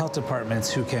programs and health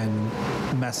departments who can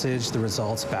message the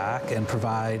results back and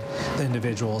provide the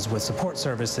individuals with support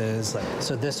services.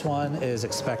 So this one is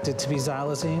expected to be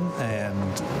xylazine,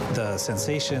 and the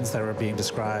sensations that are being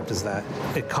described is that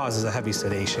it causes a heavy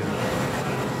sedation.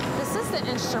 This is the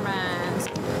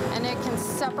instrument, and it can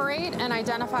separate and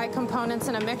identify components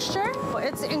in a mixture.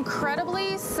 It's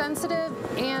incredibly sensitive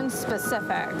and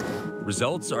specific.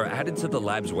 Results are added to the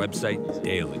lab's website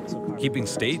daily, keeping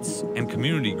states and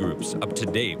community groups up to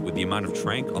date with the amount of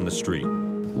tranq on the street.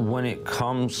 When it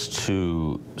comes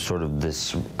to sort of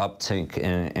this uptake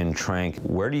in tranq,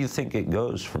 where do you think it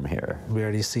goes from here? We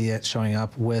already see it showing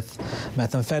up with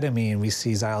methamphetamine. We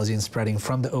see xylazine spreading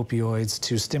from the opioids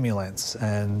to stimulants,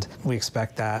 and we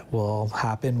expect that will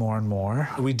happen more and more.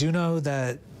 We do know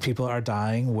that people are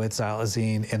dying with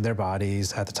xylazine in their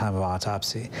bodies at the time of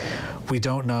autopsy. We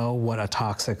don't know what a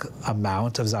toxic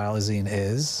amount of xylazine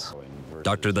is.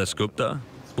 Dr. Dasgupta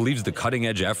believes the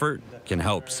cutting-edge effort can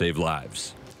help save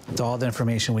lives. All the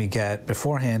information we get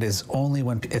beforehand is only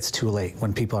when it's too late,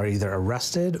 when people are either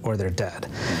arrested or they're dead.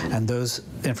 And those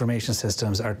information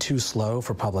systems are too slow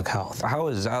for public health. How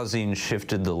has xylazine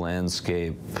shifted the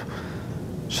landscape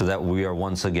so that we are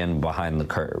once again behind the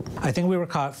curve? I think we were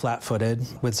caught flat-footed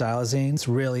with xylazine. It's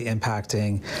really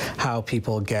impacting how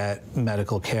people get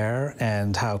medical care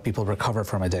and how people recover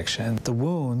from addiction. The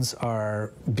wounds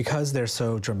are, because they're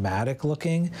so dramatic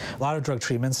looking, a lot of drug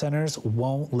treatment centers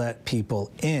won't let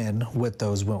people in with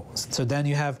those wounds. So then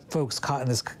you have folks caught in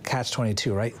this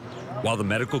catch-22, right? While the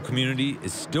medical community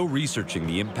is still researching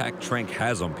the impact tranq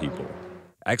has on people,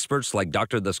 experts like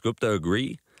Dr. Dasgupta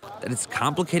agree that it's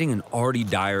complicating an already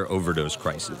dire overdose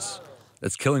crisis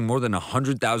that's killing more than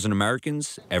 100,000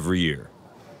 Americans every year.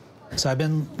 So I've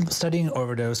been studying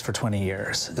overdose for 20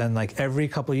 years. Then like every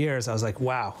couple of years, I was like,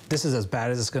 wow, this is as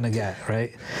bad as it's gonna get,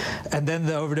 right? And then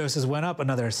the overdoses went up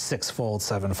another 6-fold,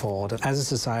 7-fold. As a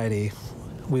society,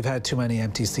 we've had too many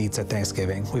empty seats at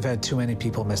Thanksgiving. We've had too many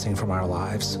people missing from our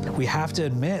lives. We have to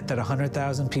admit that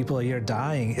 100,000 people a year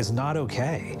dying is not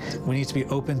okay. We need to be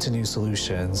open to new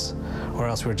solutions, or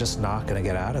else we're just not going to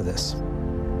get out of this.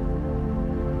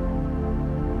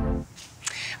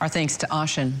 Our thanks to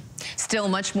Ashin. Still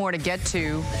much more to get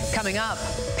to. Coming up,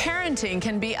 parenting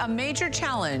can be a major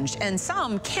challenge, and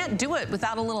some can't do it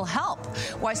without a little help.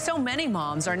 Why so many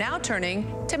moms are now turning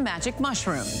to magic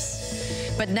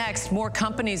mushrooms. But next, more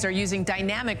companies are using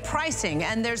dynamic pricing,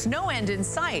 and there's no end in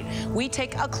sight. We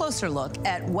take a closer look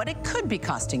at what it could be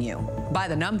costing you by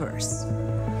the numbers.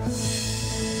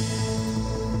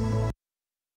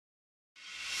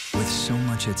 With so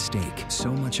much at stake,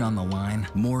 so much on the line,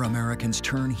 more Americans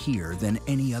turn here than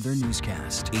any other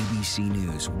newscast. ABC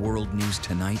News World News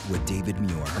Tonight with David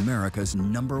Muir, America's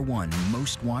 #1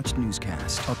 most watched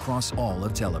newscast across all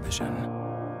of television.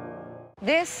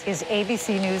 This is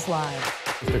ABC News Live.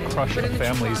 The crush of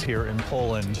families here in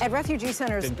Poland. At refugee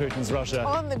centers. In Putin's Russia.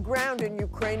 On the ground in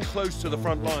Ukraine. Close to the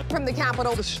front line. From the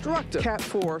capital. Destructive Cat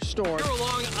 4 storm. Here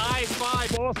along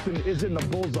I-5. Boston is in the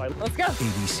bullseye. Let's go.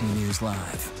 ABC News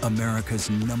Live, America's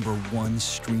 #1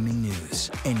 streaming news.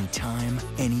 Anytime,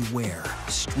 anywhere.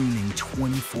 Streaming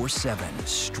 24/7,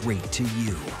 straight to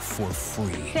you for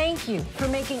free. Thank you for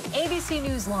making ABC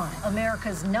News Live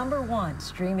America's #1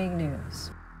 streaming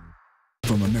news.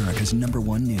 From America's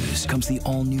 #1 news comes the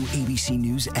all-new ABC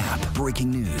News app.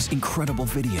 Breaking news, incredible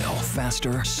video,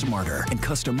 faster, smarter, and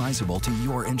customizable to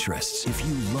your interests. If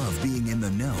you love being in the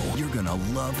know, you're gonna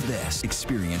love this.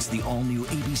 Experience the all-new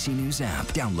ABC News app.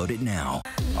 Download it now.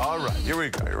 All right, here we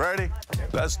go. You ready?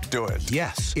 Let's do it.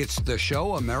 Yes, it's the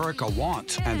show America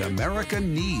wants and America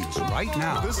needs right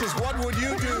now. This is What Would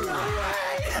You Do?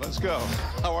 Let's go.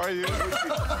 How are you?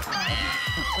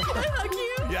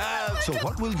 Yes. So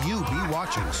what will you be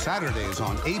watching Saturdays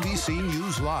on ABC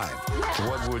News Live?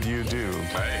 What would you do?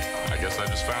 Hey, I guess I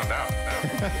just found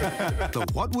out. The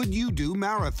What Would You Do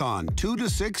Marathon, 2 to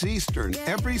 6 Eastern,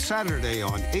 every Saturday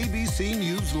on ABC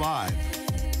News Live.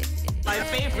 My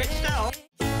favorite show.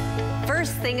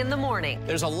 First thing in the morning.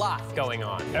 There's a lot going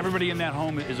on. Everybody in that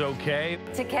home is okay.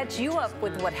 To catch you up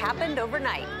with what happened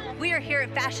overnight. We are here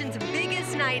at fashion's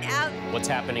biggest night out. What's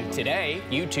happening today?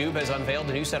 YouTube has unveiled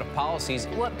a new set of policies.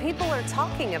 What people are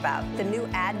talking about. The new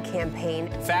ad campaign.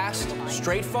 Fast,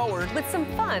 straightforward. With some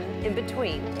fun in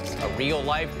between. A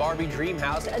real-life Barbie dream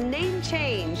house. A name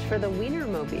change for the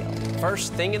Wienermobile.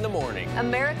 First thing in the morning.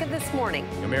 America This Morning.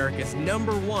 America's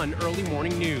 #1 early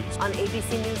morning news. On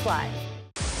ABC News Live.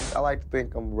 I like to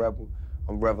think I'm a rebel.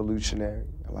 I'm revolutionary.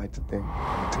 I like to think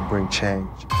to bring change.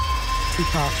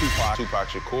 Tupac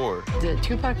Shakur. The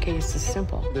Tupac case is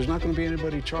simple. There's not going to be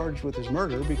anybody charged with his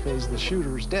murder because the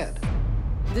shooter's dead.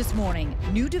 This morning,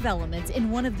 new developments in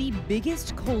one of the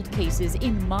biggest cold cases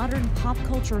in modern pop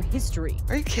culture history.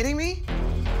 Are you kidding me?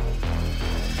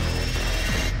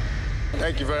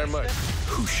 Thank you very much.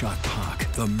 Who Shot Pac?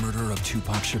 The Murder of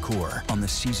Tupac Shakur on the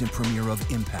season premiere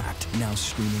of Impact, now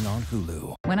streaming on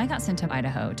Hulu. When I got sent to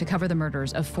Idaho to cover the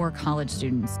murders of 4 college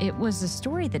students, it was a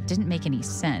story that didn't make any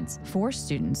sense. 4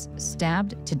 students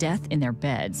stabbed to death in their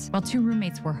beds while 2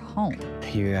 roommates were home.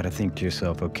 You gotta think to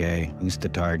yourself, okay, who's the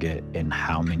target and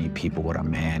how many people would a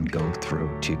man go through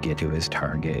to get to his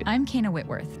target? I'm Kana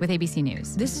Whitworth with ABC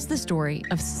News. This is the story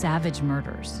of savage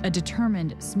murders, a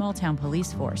determined small-town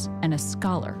police force, and a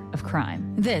scholar of crime.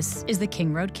 This is the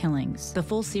King Road Killings. The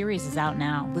full series is out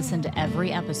now. Listen to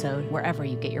every episode wherever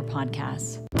you get your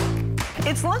podcasts.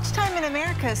 It's lunchtime in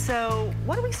America, so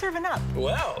what are we serving up?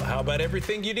 Well, how about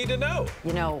everything you need to know?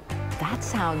 You know, that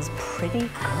sounds pretty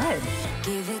good.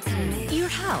 Give it to me. Your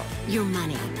health, your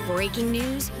money, breaking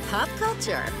news, pop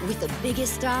culture, with the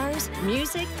biggest stars,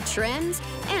 music, trends,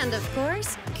 and of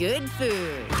course, good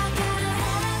food.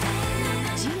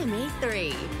 GMA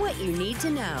 3, what you need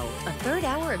to know. A third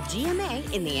hour of GMA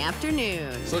in the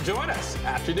afternoon. So join us,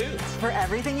 afternoons. For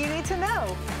everything you need to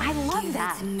know. I love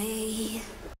that.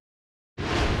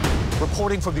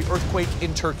 Reporting from the earthquake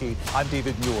in Turkey, I'm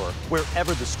David Muir.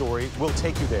 Wherever the story, we'll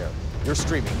take you there. You're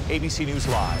streaming ABC News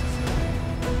Live.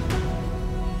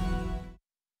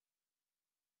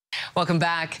 Welcome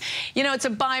back. You know, it's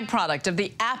a byproduct of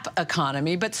the app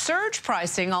economy, but surge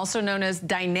pricing, also known as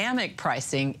dynamic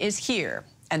pricing, is here.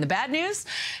 And the bad news?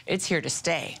 It's here to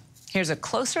stay. Here's a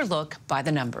closer look by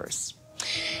the numbers.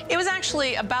 It was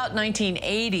actually about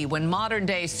 1980 when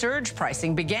modern-day surge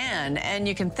pricing began, and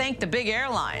you can thank the big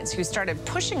airlines who started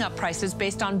pushing up prices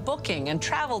based on booking and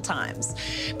travel times.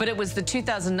 But it was the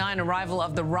 2009 arrival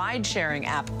of the ride-sharing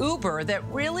app Uber that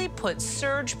really put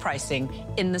surge pricing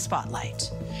in the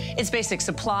spotlight. It's basic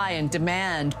supply and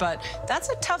demand, but that's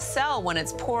a tough sell when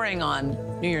it's pouring on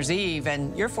New Year's Eve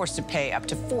and you're forced to pay up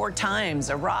to 4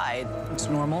 times a ride's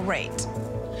normal rate.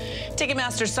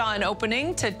 Ticketmaster saw an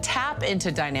opening to tap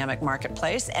into dynamic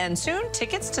marketplace, and soon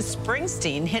tickets to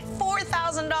Springsteen hit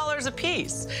 $4,000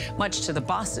 apiece, much to the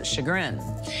boss's chagrin.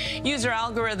 User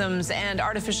algorithms and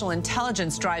artificial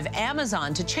intelligence drive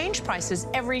Amazon to change prices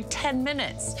every 10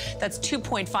 minutes. That's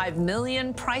 2.5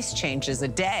 million price changes a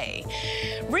day.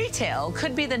 Retail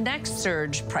could be the next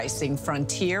surge pricing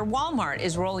frontier. Walmart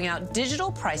is rolling out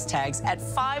digital price tags at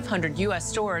 500 U.S.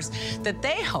 stores that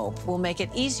they hope will make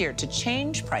it easier to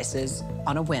change prices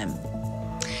on a whim.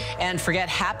 And forget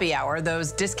happy hour.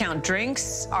 Those discount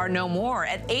drinks are no more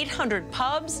at 800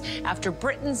 pubs after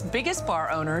Britain's biggest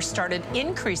bar owner started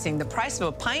increasing the price of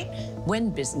a pint when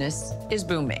business is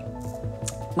booming.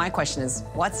 My question is,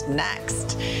 what's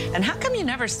next? And how come you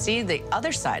never see the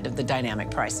other side of the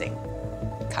dynamic pricing?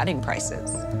 Cutting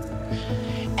prices.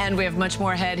 And we have much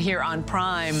more ahead here on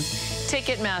Prime.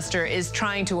 Ticketmaster is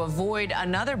trying to avoid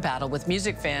another battle with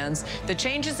music fans. The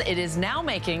changes it is now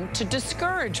making to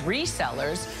discourage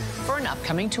resellers for an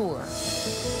upcoming tour.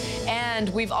 And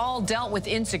we've all dealt with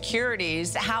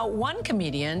insecurities, how one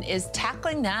comedian is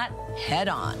tackling that head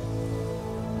on.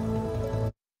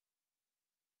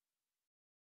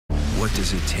 What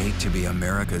does it take to be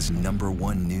America's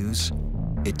 #1 news?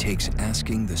 It takes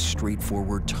asking the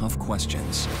straightforward, tough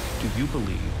questions. Do you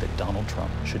believe that Donald Trump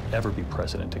should ever be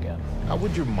president again? How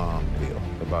would your mom feel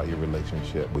about your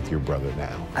relationship with your brother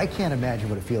now? I can't imagine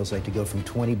what it feels like to go from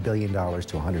 $20 billion to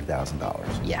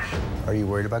 $100,000. Yeah. Are you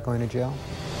worried about going to jail?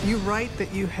 You write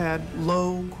that you had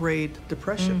low-grade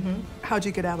depression. How'd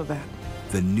you get out of that?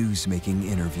 The news-making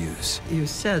interviews. You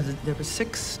said that there were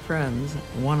 6 friends.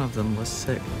 One of them was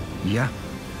sick. Yeah.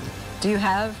 Do you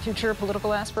have future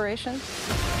political aspirations?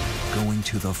 Going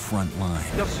to the front line.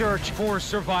 The search for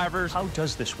survivors. How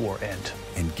does this war end?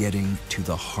 And getting to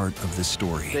the heart of the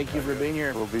story. Thank you for being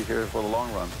here. We'll be here for the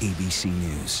long run. ABC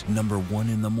News, #1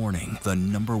 in the morning, the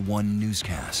 #1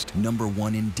 newscast,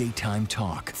 #1 in daytime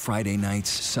talk, Friday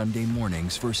nights, Sunday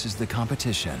mornings versus the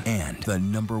competition, and the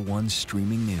 #1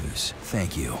 streaming news.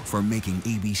 Thank you for making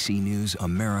ABC News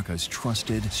America's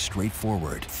trusted,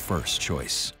 straightforward first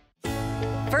choice.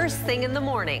 First thing in the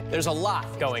morning. There's a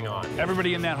lot going on.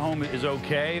 Everybody in that home is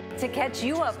okay. To catch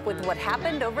you up with what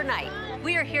happened overnight.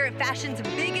 We are here at fashion's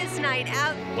biggest night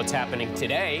out. What's happening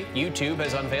today? YouTube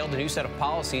has unveiled a new set of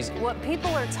policies. What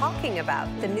people are talking about.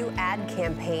 The new ad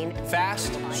campaign.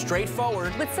 Fast,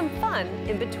 straightforward. With some fun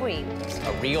in between.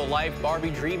 A real-life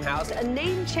Barbie dream house. A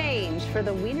name change for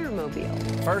the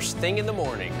Wienermobile. First thing in the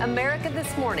morning. America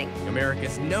This Morning.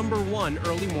 America's #1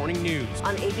 early morning news.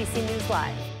 On ABC News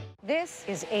Live. This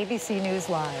is ABC News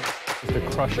Live. The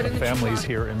crush of families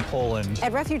here in Poland.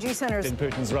 At refugee centers. In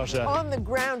Putin's Russia. On the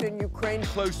ground in Ukraine.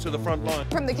 Close to the front line.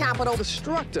 From the capital.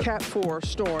 Destructive Cat 4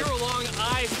 storm. You're along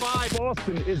I-5.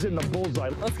 Boston is in the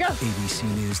bullseye. Let's go. ABC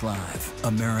News Live,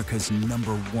 America's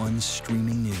 #1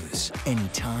 streaming news.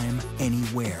 Anytime,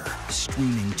 anywhere.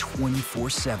 Streaming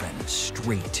 24/7,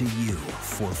 straight to you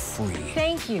for free.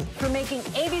 Thank you for making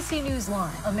ABC News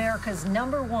Live America's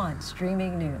 #1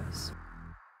 streaming news.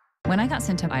 When I got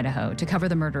sent to Idaho to cover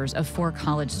the murders of 4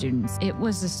 college students, it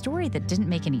was a story that didn't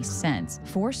make any sense.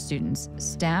 4 students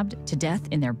stabbed to death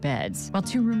in their beds while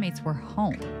 2 roommates were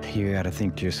home. You gotta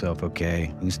think to yourself,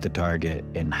 okay, who's the target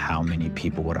and how many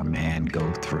people would a man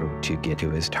go through to get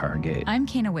to his target? I'm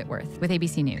Kana Whitworth with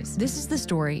ABC News. This is the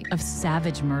story of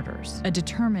savage murders, a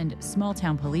determined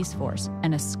small-town police force,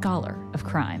 and a scholar of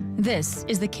crime. This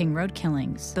is the King Road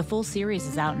Killings. The full series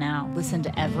is out now. Listen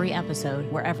to every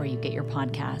episode wherever you get your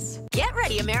podcasts. Get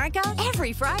ready, America,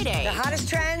 every Friday. The hottest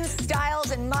trends,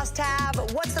 styles, and must-have.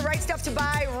 What's the right stuff to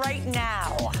buy right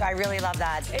now? I really love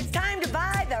that. It's time to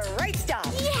buy the right stuff.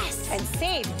 Yes! And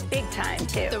save big time,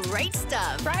 too. The right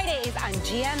stuff. Fridays on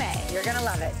GMA. You're going to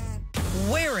love it.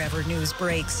 Wherever news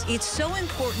breaks, it's so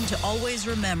important to always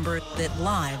remember that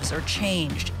lives are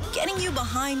changed. Getting you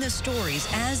behind the stories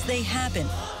as they happen.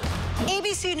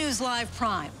 ABC News Live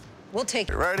Prime. We'll take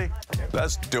it. Ready?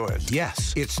 Let's do it.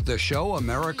 Yes, it's the show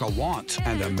America wants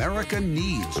and America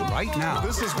needs right now.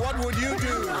 This is What Would You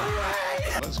Do?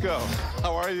 Let's go.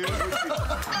 How are you?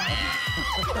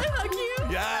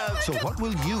 Yes. So what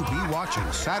will you be watching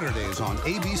Saturdays on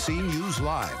ABC News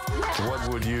Live? What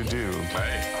would you do?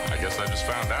 Hey, I guess I just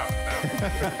found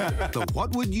out. The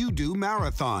What Would You Do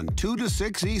Marathon, 2 to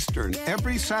 6 Eastern,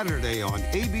 every Saturday on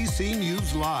ABC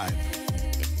News Live.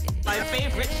 My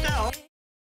favorite show.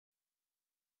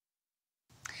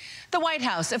 The White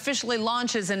House officially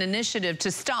launches an initiative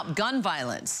to stop gun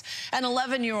violence. An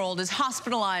 11-year-old is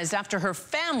hospitalized after her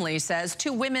family says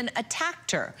 2 women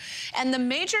attacked her. And the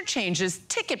major changes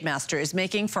Ticketmaster is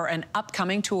making for an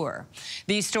upcoming tour.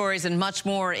 These stories and much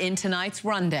more in tonight's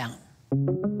Rundown.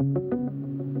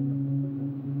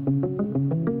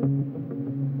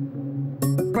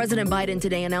 President Biden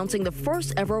today announcing the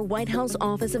first ever White House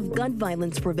Office of Gun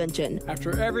Violence Prevention.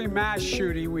 After every mass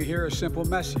shooting, we hear a simple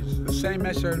message, the same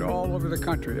message all over the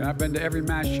country. I've been to every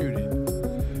mass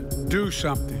shooting. Do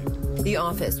something. The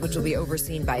office, which will be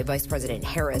overseen by Vice President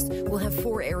Harris, will have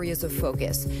 4 areas of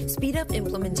focus. Speed up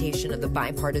implementation of the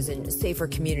bipartisan Safer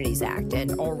Communities Act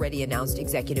and already announced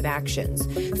executive actions.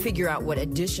 Figure out what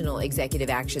additional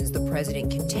executive actions the president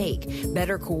can take.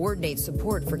 Better coordinate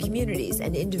support for communities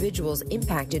and individuals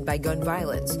impacted by gun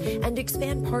violence. And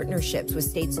expand partnerships with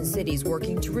states and cities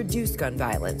working to reduce gun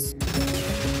violence.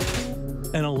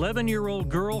 An 11-year-old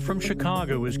girl from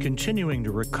Chicago is continuing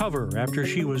to recover after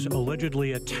she was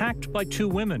allegedly attacked by 2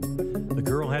 women. The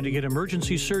girl had to get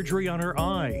emergency surgery on her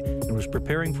eye and was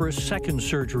preparing for a second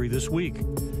surgery this week.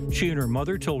 She and her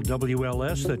mother told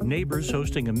WLS that neighbors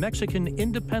hosting a Mexican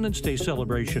Independence Day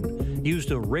celebration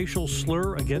used a racial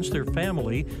slur against their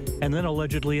family and then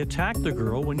allegedly attacked the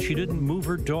girl when she didn't move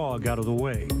her dog out of the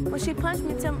way. When she punched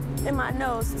me in my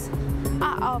nose,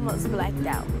 I almost blacked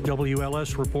out.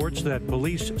 WLS reports that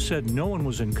police said no one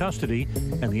was in custody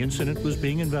and the incident was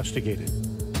being investigated.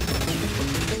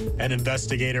 An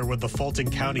investigator with the Fulton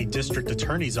County District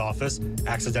Attorney's Office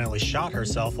accidentally shot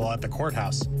herself while at the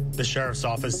courthouse. The sheriff's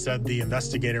office said the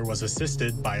investigator was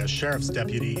assisted by a sheriff's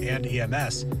deputy and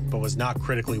EMS, but was not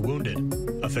critically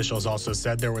wounded. Officials also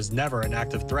said there was never an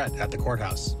active threat at the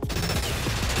courthouse.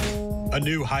 A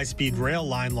new high-speed rail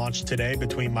line launched today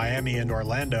between Miami and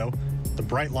Orlando. The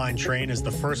Brightline train is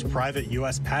the first private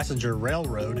U.S. passenger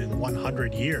railroad in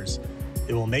 100 years.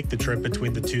 It will make the trip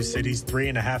between the 2 cities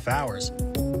 3.5 hours.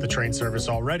 The train service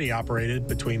already operated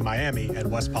between Miami and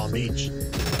West Palm Beach.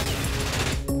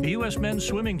 The U.S. men's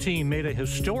swimming team made a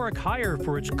historic hire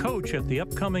for its coach at the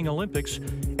upcoming Olympics.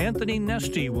 Anthony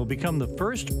Nesty will become the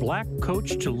first black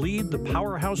coach to lead the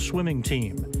powerhouse swimming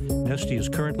team. Nesty is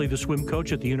currently the swim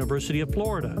coach at the University of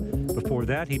Florida. Before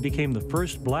that, he became the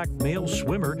first black male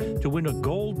swimmer to win a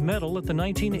gold medal at the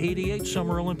 1988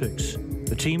 Summer Olympics.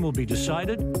 The team will be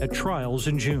decided at trials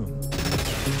in June.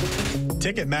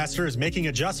 Ticketmaster is making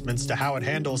adjustments to how it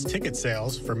handles ticket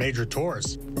sales for major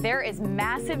tours. There is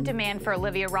massive demand for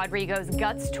Olivia Rodrigo's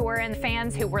Guts tour, and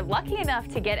fans who were lucky enough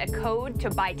to get a code to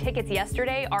buy tickets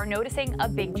yesterday are noticing a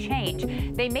big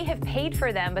change. They may have paid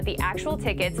for them, but the actual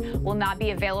tickets will not be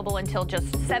available until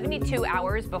just 72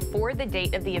 hours before the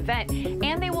date of the event,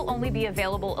 and they will only be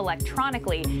available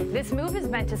electronically. This move is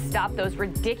meant to stop those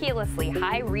ridiculously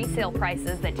high resale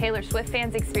prices that Taylor Swift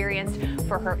fans experienced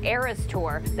for her Eras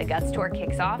tour. The Guts tour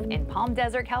kicks off in Palm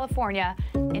Desert, California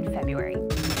in February.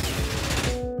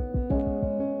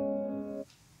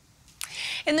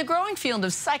 In the growing field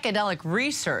of psychedelic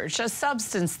research, a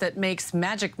substance that makes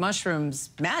magic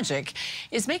mushrooms magic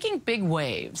is making big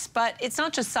waves. But it's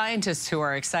not just scientists who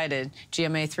are excited.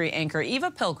 GMA3 anchor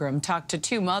Eva Pilgrim talked to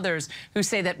 2 mothers who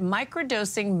say that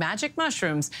microdosing magic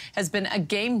mushrooms has been a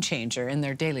game changer in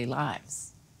their daily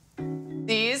lives.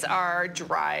 These are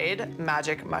dried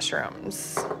magic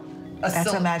mushrooms.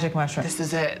 That's a magic mushroom. This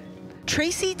is it.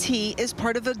 Tracy T is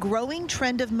part of a growing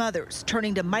trend of mothers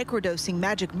turning to microdosing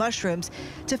magic mushrooms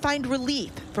to find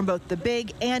relief from both the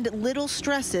big and little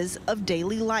stresses of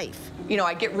daily life. You know,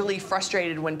 I get really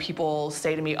frustrated when people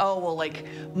say to me, oh, well, like,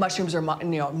 mushrooms are,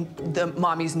 the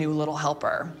mommy's new little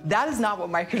helper. That is not what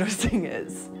microdosing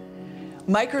is.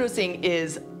 Microdosing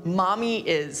is mommy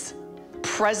is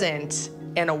present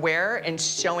and aware and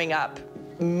showing up,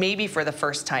 maybe for the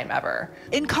first time ever.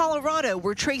 In Colorado,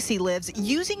 where Tracy lives,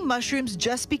 using mushrooms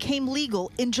just became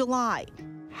legal in July.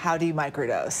 How do you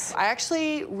microdose? I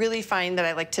actually really find that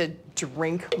I like to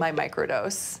drink my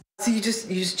microdose. So you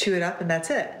just chew it up and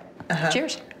that's it?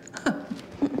 Cheers.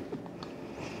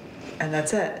 And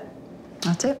that's it?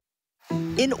 That's it.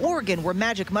 In Oregon, where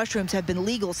magic mushrooms have been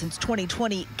legal since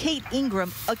 2020, Kate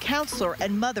Ingram, a counselor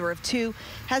and mother of 2,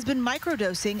 has been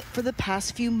microdosing for the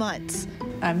past few months.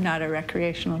 I'm not a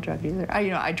recreational drug user.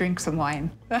 I drink some wine.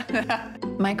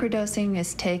 Microdosing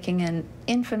is taking an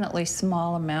infinitely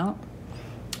small amount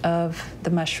of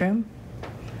the mushroom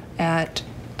at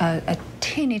a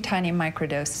teeny tiny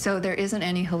microdose. So there isn't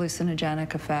any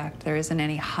hallucinogenic effect. There isn't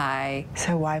any high.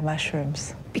 So why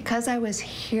mushrooms? Because I was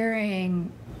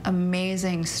hearing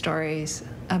amazing stories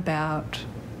about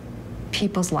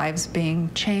people's lives being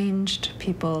changed,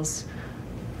 people's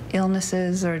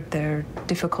illnesses or their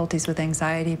difficulties with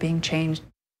anxiety being changed.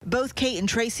 Both Kate and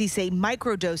Tracy say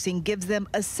microdosing gives them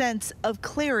a sense of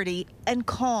clarity and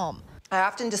calm. I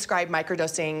often describe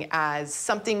microdosing as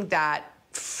something that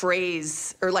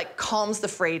calms the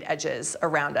frayed edges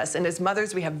around us. And as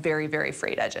mothers, we have very, very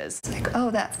frayed edges. It's like,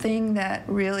 oh, that thing that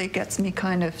really gets me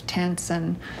kind of tense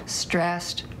and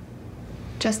stressed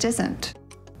just isn't.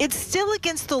 It's still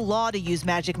against the law to use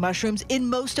magic mushrooms in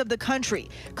most of the country.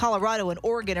 Colorado and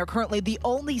Oregon are currently the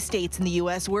only states in the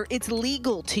U.S. where it's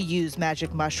legal to use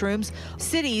magic mushrooms.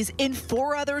 Cities in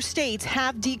 4 other states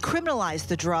have decriminalized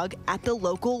the drug at the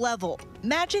local level.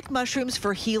 Magic mushrooms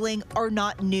for healing are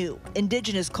not new.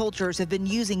 Indigenous cultures have been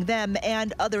using them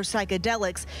and other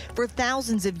psychedelics for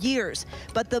thousands of years.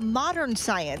 But the modern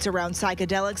science around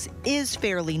psychedelics is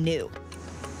fairly new.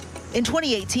 In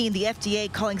 2018, the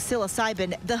FDA calling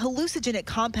psilocybin, the hallucinogenic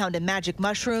compound in magic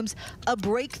mushrooms, a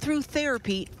breakthrough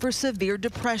therapy for severe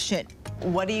depression.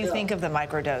 What do you think of the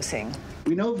microdosing?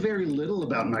 We know very little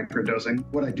about microdosing.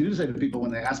 What I do say to people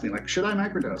when they ask me, like, should I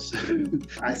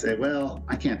microdose? I say, well,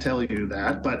 I can't tell you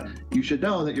that, but you should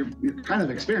know that you're kind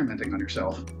of experimenting on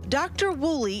yourself. Dr.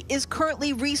 Woolley is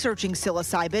currently researching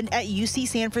psilocybin at UC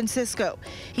San Francisco.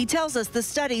 He tells us the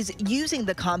studies using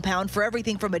the compound for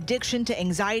everything from addiction to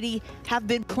anxiety have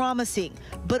been promising,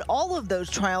 but all of those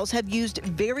trials have used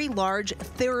very large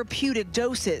therapeutic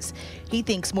doses. He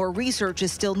thinks more research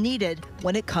is still needed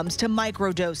when it comes to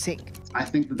microdosing. I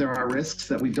think that there are risks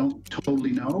that we don't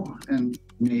totally know, and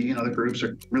me and other groups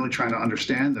are really trying to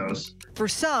understand those. For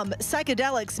some,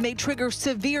 psychedelics may trigger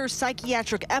severe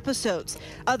psychiatric episodes.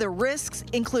 Other risks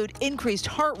include increased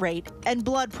heart rate and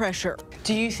blood pressure.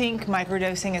 Do you think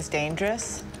microdosing is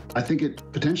dangerous? I think it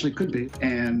potentially could be,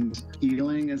 and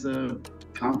healing is a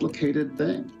complicated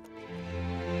thing.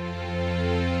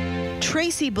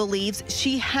 Tracy believes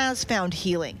she has found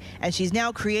healing, and she's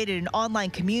now created an online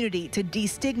community to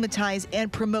destigmatize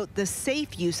and promote the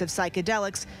safe use of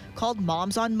psychedelics called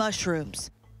Moms on Mushrooms.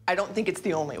 I don't think it's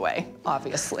the only way,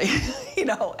 obviously.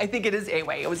 I think it is a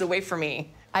way. It was a way for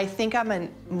me. I think I'm a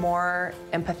more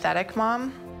empathetic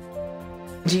mom.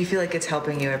 Do you feel like it's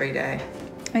helping you every day?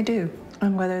 I do,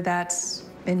 and whether that's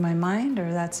in my mind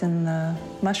or that's in the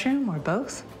mushroom or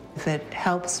both. If it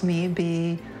helps me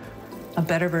be a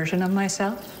better version of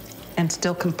myself and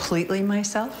still completely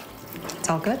myself, it's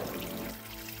all good.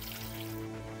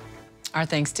 Our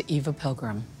thanks to Eva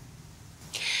Pilgrim.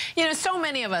 So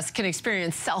many of us can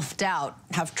experience self-doubt,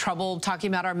 have trouble talking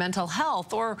about our mental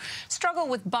health, or struggle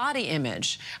with body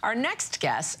image. Our next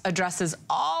guest addresses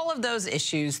all of those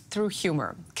issues through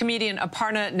humor. Comedian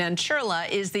Aparna Nancherla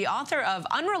is the author of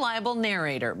Unreliable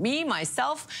Narrator, Me,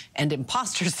 Myself, and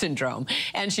Imposter Syndrome.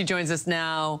 And she joins us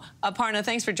now. Aparna,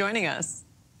 thanks for joining us.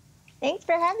 Thanks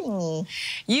for having me.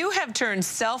 You have turned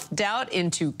self-doubt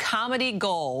into comedy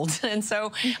gold. And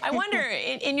so I wonder,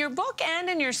 in your book and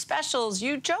in your specials,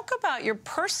 you joke about your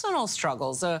personal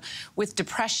struggles with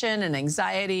depression and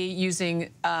anxiety using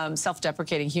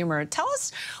self-deprecating humor. Tell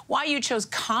us why you chose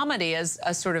comedy as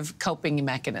a sort of coping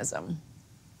mechanism.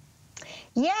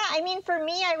 Yeah, I mean, for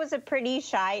me, I was a pretty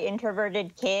shy,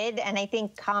 introverted kid. And I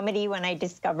think comedy, when I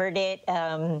discovered it,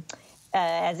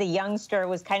 as a youngster,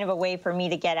 was kind of a way for me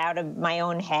to get out of my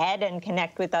own head and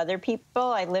connect with other people.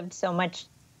 I lived so much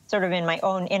sort of in my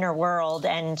own inner world,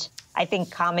 and I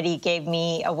think comedy gave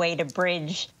me a way to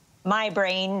bridge my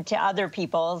brain to other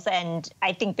people's. And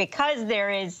I think because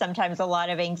there is sometimes a lot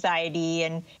of anxiety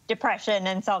and depression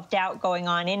and self-doubt going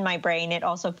on in my brain, it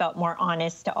also felt more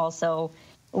honest to also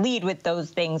lead with those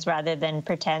things rather than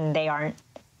pretend they aren't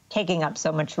taking up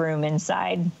so much room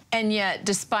inside. And yet,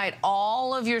 despite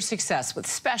all of your success with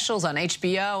specials on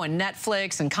HBO and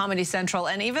Netflix and Comedy Central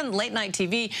and even late night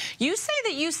TV, you say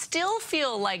that you still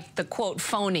feel like the, quote,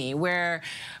 phony. Where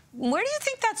do you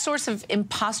think that source of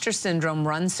imposter syndrome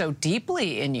runs so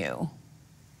deeply in you?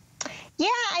 Yeah,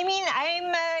 I mean,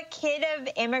 I'm a kid of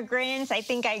immigrants. I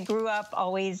think I grew up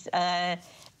always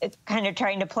kind of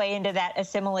trying to play into that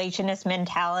assimilationist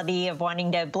mentality of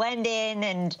wanting to blend in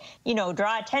and,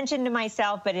 draw attention to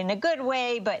myself, but in a good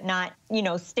way, but not,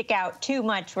 stick out too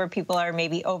much where people are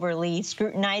maybe overly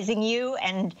scrutinizing you.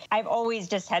 And I've always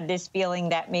just had this feeling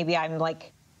that maybe I'm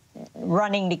like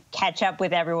running to catch up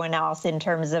with everyone else in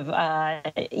terms of,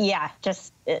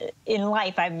 in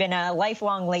life. I've been a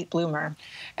lifelong late bloomer.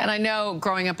 And I know,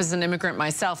 growing up as an immigrant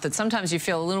myself, that sometimes you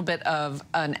feel a little bit of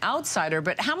an outsider,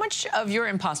 but how much of your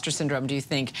imposter syndrome do you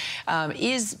think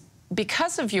is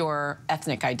because of your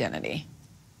ethnic identity?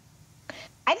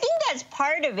 I think that's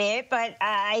part of it, but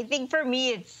I think for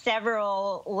me it's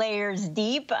several layers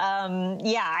deep.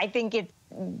 I think it's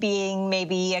being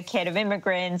maybe a kid of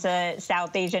immigrants, a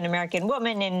South Asian American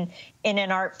woman in an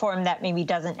art form that maybe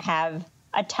doesn't have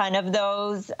a ton of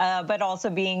those, but also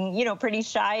being, pretty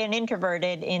shy and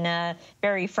introverted in a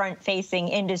very front-facing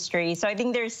industry. So I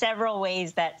think there's several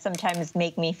ways that sometimes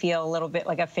make me feel a little bit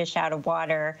like a fish out of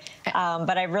water.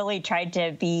 But I've really tried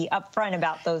to be upfront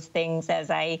about those things as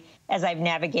I've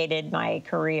navigated my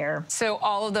career. So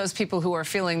all of those people who are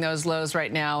feeling those lows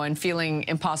right now and feeling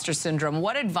imposter syndrome,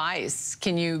 what advice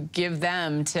can you give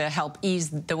them to help ease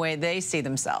the way they see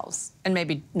themselves and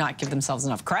maybe not give themselves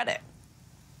enough credit?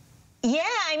 Yeah,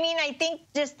 I mean, I think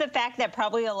just the fact that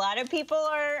probably a lot of people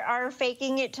are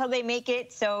faking it till they make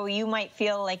it, so you might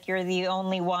feel like you're the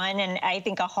only one. And I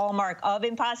think a hallmark of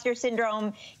imposter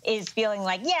syndrome is feeling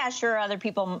like, yeah, sure, other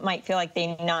people might feel like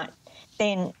they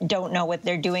don't know what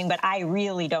they're doing, but I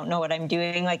really don't know what I'm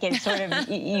doing. Like, it's sort of,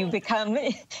 you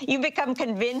become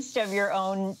convinced of your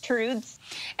own truths.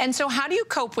 And so how do you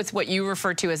cope with what you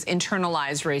refer to as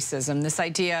internalized racism, this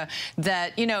idea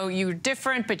that, you're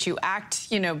different, but you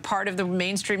act, part of the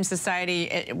mainstream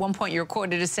society? At one point, you're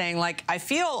quoted as saying, like, I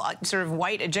feel sort of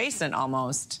white adjacent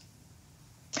almost.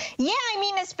 Yeah, I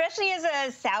mean, especially as a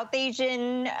South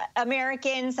Asian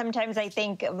American, sometimes I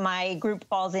think my group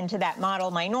falls into that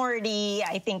model minority.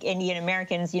 I think Indian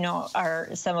Americans, are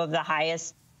some of the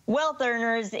highest wealth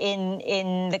earners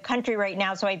in the country right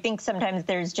now. So I think sometimes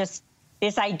there's just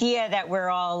this idea that we're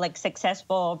all like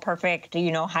successful, perfect,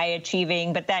 high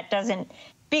achieving, but that doesn't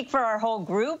speak for our whole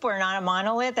group. We're not a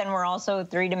monolith, and we're also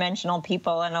three-dimensional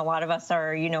people, and a lot of us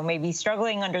are, maybe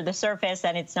struggling under the surface,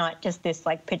 and it's not just this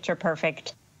like picture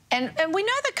perfect. And we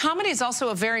know that comedy is also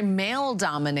a very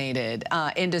male-dominated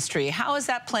industry. How is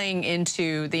that playing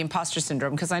into the imposter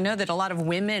syndrome? Because I know that a lot of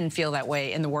women feel that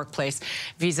way in the workplace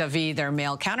vis-a-vis their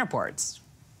male counterparts.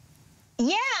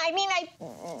 Yeah, I mean,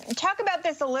 I talk about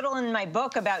this a little in my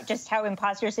book about just how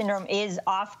imposter syndrome is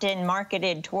often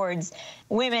marketed towards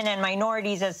women and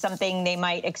minorities as something they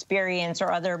might experience,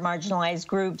 or other marginalized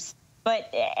groups.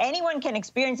 But anyone can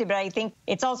experience it, but I think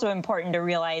it's also important to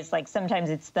realize, like,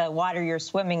 sometimes it's the water you're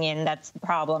swimming in that's the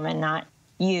problem and not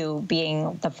you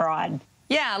being the fraud.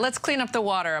 Yeah, let's clean up the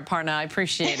water, Aparna. I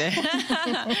appreciate it.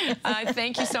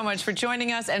 Thank you so much for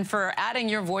joining us and for adding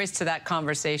your voice to that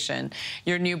conversation.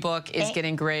 Your new book is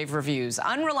getting rave reviews.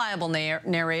 Unreliable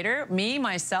Narrator, Me,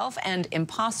 Myself, and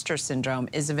Imposter Syndrome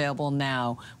is available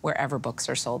now wherever books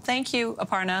are sold. Thank you,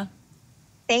 Aparna.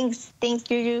 Thanks,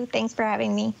 Juju. Thanks for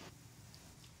having me.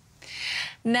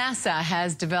 NASA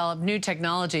has developed new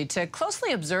technology to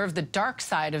closely observe the dark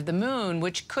side of the moon,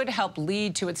 which could help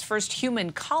lead to its first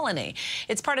human colony.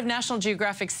 It's part of National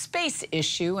Geographic's Space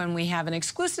Issue, and we have an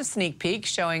exclusive sneak peek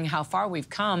showing how far we've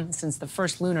come since the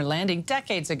first lunar landing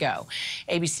decades ago.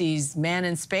 ABC's Man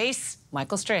in Space,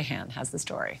 Michael Strahan, has the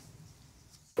story.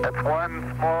 It's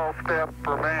one small step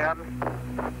for man,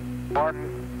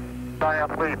 one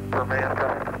giant leap for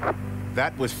mankind.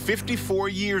 That was 54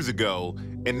 years ago.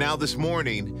 And now this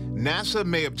morning, NASA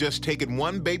may have just taken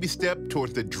one baby step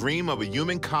towards the dream of a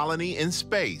human colony in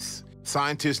space.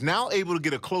 Scientists now able to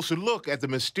get a closer look at the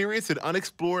mysterious and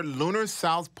unexplored lunar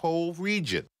South Pole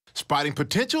region, spotting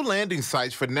potential landing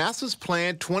sites for NASA's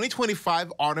planned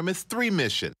 2025 Artemis 3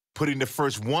 mission, putting the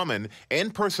first woman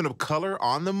and person of color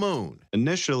on the moon.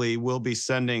 Initially, we'll be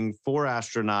sending 4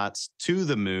 astronauts to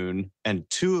the moon, and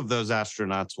 2 of those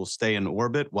astronauts will stay in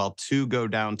orbit while 2 go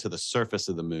down to the surface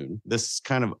of the moon. This is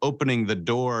kind of opening the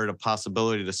door to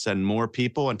possibility to send more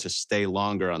people and to stay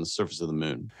longer on the surface of the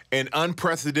moon. An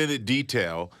unprecedented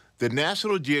detail, the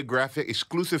National Geographic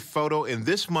exclusive photo in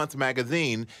this month's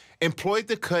magazine employed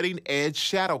the cutting-edge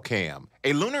shadow cam,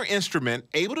 a lunar instrument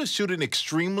able to shoot an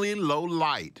extremely low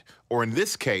light, or in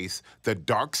this case, the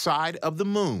dark side of the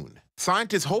moon.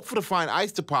 Scientists hopeful to find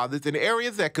ice deposits in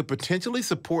areas that could potentially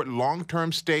support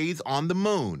long-term stays on the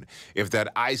moon, if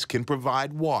that ice can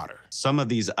provide water. Some of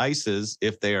these ices,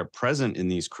 if they are present in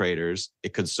these craters,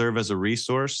 it could serve as a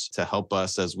resource to help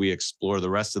us as we explore the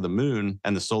rest of the moon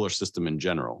and the solar system in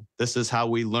general. This is how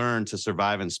we learn to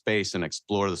survive in space and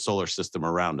explore the solar system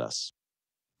around us.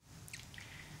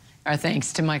 Our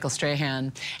thanks to Michael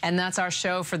Strahan. And that's our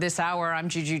show for this hour. I'm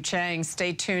Juju Chang.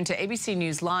 Stay tuned to ABC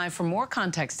News Live for more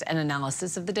context and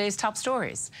analysis of the day's top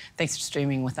stories. Thanks for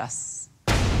streaming with us.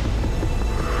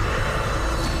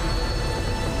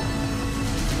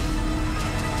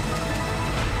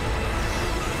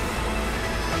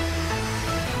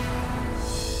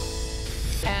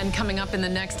 And coming up in the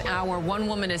next hour, one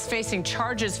woman is facing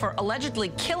charges for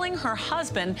allegedly killing her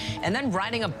husband and then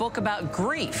writing a book about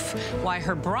grief. Why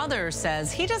her brother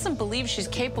says he doesn't believe she's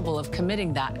capable of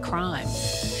committing that crime.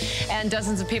 And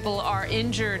dozens of people are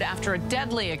injured after a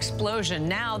deadly explosion.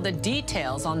 Now the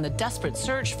details on the desperate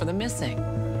search for the missing.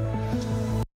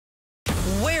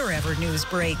 Wherever whenever news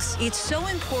breaks. It's so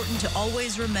important to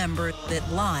always remember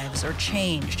that lives are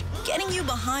changed. Getting you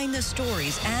behind the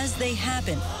stories as they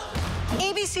happen.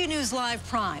 ABC News Live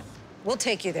Prime. We'll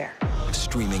take you there.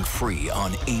 Streaming free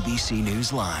on ABC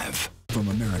News Live. From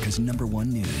America's #1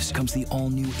 news comes the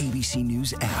all-new ABC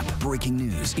News app. Breaking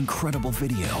news, incredible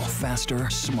video, faster,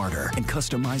 smarter, and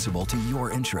customizable to your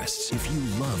interests. If you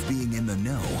love being in the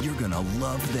know, you're gonna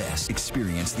love this.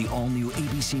 Experience the all-new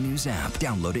ABC News app.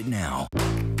 Download it now.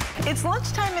 It's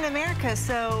lunchtime in America,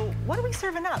 so what are we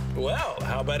serving up? Well,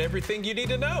 how about everything you need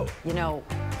to know? You know,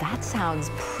 that sounds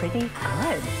pretty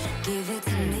good. Give it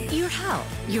to me. Your health,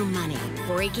 your money,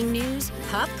 breaking news,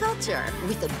 pop culture,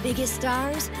 with the biggest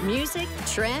stars, music,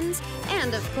 trends,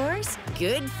 and of course,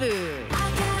 good food.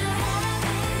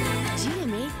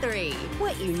 GMA 3,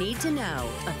 what you need to know.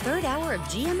 A third hour of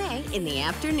GMA in the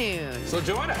afternoon. So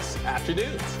join us,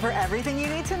 afternoons. For everything you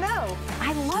need to know.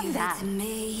 I love that.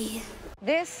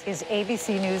 This is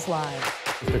ABC News Live.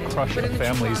 The crush of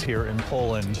families here in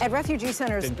Poland. At refugee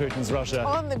centers. In Putin's Russia.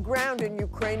 On the ground in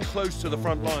Ukraine. Close to the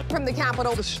front line. From the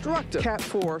capital. Destructive Cat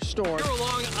 4 storm. You're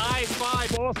along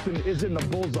I-5. Boston is in the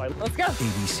bullseye. Let's go.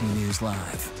 ABC News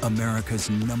Live, America's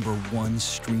 #1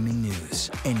 streaming news.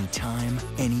 Anytime,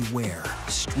 anywhere.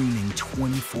 Streaming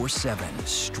 24/7,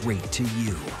 straight to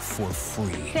you for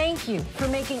free. Thank you for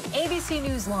making ABC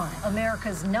News Live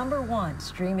America's #1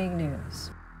 streaming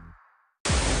news.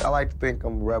 I like to think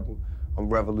I'm a rebel. I'm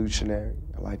revolutionary.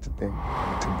 I like to think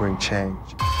to bring change.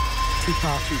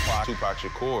 Tupac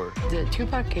Shakur. The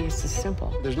Tupac case is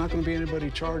simple. There's not going to be anybody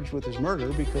charged with his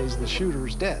murder because the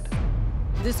shooter's dead.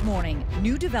 This morning,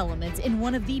 new developments in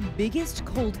one of the biggest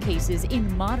cold cases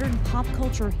in modern pop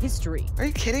culture history. Are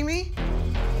you kidding me?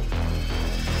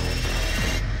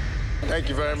 Thank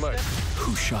you very much.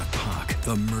 Who Shot Pac?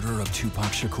 The Murder of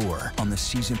Tupac Shakur on the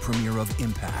season premiere of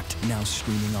Impact, now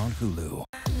streaming on Hulu.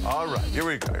 All right, here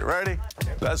we go. You ready?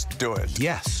 Let's do it.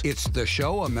 Yes, it's the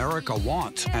show America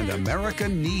wants and America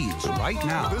needs right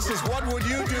now. This is What Would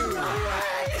You Do?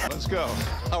 Let's go.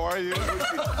 How are you?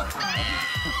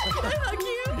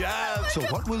 Yeah. So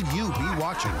what will you be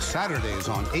watching Saturdays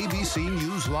on ABC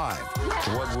News Live?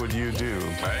 What would you do?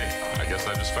 Hey, I guess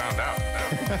I just found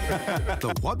out.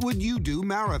 The What Would You Do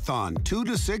Marathon, 2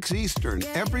 to 6 Eastern,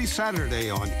 every Saturday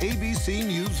on ABC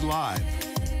News Live.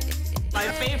 My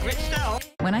favorite show.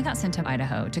 When I got sent to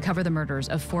Idaho to cover the murders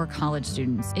of 4 college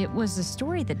students, it was a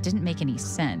story that didn't make any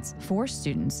sense. 4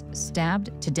 students stabbed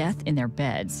to death in their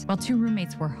beds while 2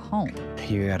 roommates were home.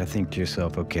 You gotta think to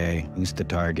yourself, okay, who's the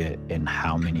target and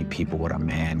how many people would a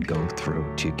man go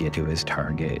through to get to his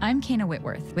target? I'm Kana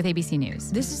Whitworth with ABC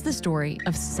News. This is the story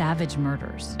of savage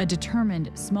murders, a determined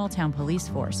small-town police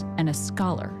force, and a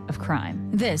scholar of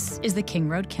crime. This is the King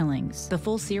Road Killings. The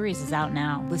full series is out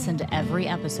now. Listen to every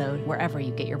episode wherever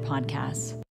you get your podcasts.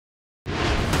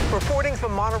 Reporting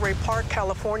from Monterey Park,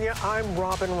 California, I'm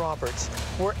Robin Roberts.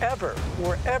 Wherever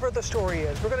the story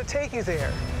is, we're going to take you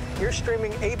there. You're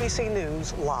streaming ABC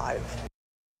News Live.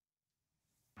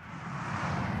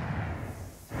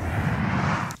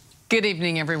 Good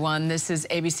evening, everyone. This is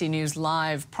ABC News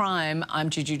Live Prime. I'm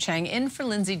Juju Chang, in for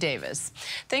Lindsay Davis.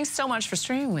 Thanks so much for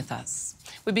streaming with us.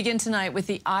 We begin tonight with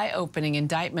the eye-opening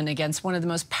indictment against one of the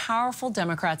most powerful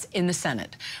Democrats in the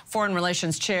Senate. Foreign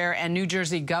Relations Chair and New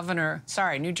Jersey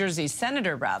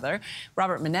Senator,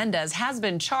 Robert Menendez has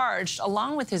been charged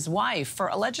along with his wife for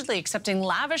allegedly accepting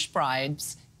lavish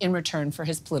bribes in return for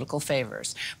his political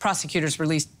favors. Prosecutors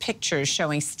released pictures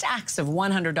showing stacks of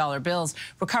 $100 bills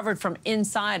recovered from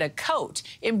inside a coat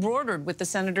embroidered with the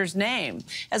senator's name,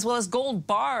 as well as gold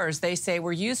bars they say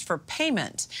were used for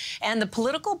payment. And the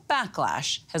political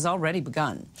backlash has already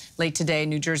begun. Late today,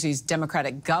 New Jersey's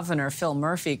Democratic Governor Phil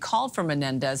Murphy called for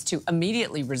Menendez to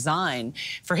immediately resign.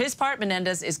 For his part,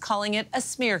 Menendez is calling it a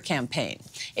smear campaign.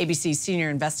 ABC's senior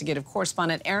investigative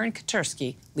correspondent Aaron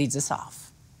Katursky leads us off.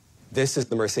 This is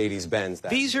the Mercedes-Benz.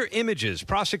 These are images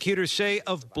prosecutors say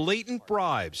of blatant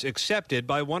bribes accepted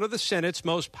by one of the Senate's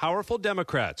most powerful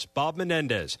Democrats, Bob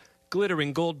Menendez.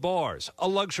 Glittering gold bars, a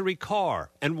luxury car,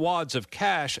 and wads of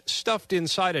cash stuffed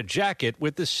inside a jacket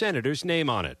with the senator's name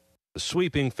on it. The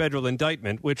sweeping federal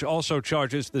indictment, which also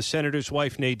charges the senator's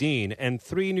wife Nadine and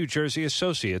 3 New Jersey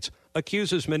associates,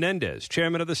 accuses Menendez,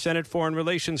 chairman of the Senate Foreign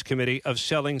Relations Committee, of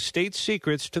selling state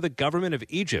secrets to the government of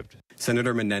Egypt.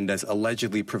 Senator Menendez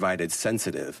allegedly provided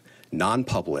sensitive,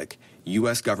 non-public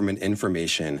U.S. government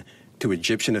information to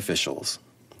Egyptian officials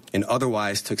and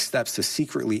otherwise took steps to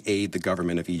secretly aid the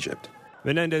government of Egypt.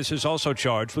 Menendez is also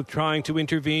charged with trying to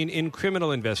intervene in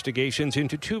criminal investigations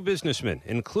into two businessmen,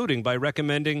 including by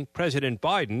recommending President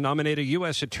Biden nominate a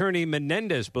U.S. attorney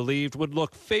Menendez believed would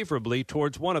look favorably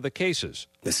towards one of the cases.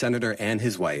 The senator and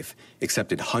his wife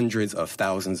accepted hundreds of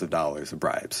thousands of dollars of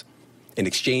bribes in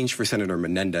exchange for Senator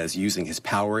Menendez using his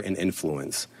power and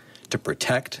influence to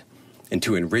protect and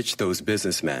to enrich those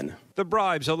businessmen. The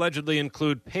bribes allegedly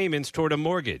include payments toward a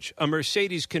mortgage, a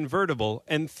Mercedes convertible,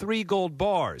 and 3 gold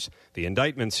bars. The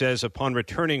indictment says upon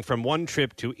returning from one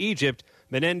trip to Egypt,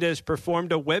 Menendez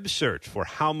performed a web search for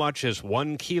how much is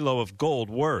 1 kilo of gold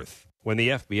worth. When the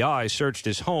FBI searched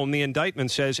his home, the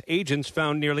indictment says agents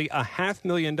found nearly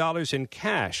 $500,000 in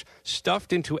cash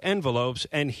stuffed into envelopes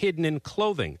and hidden in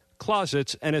clothing,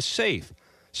 closets, and a safe.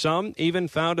 Some even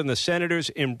found in the senator's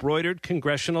embroidered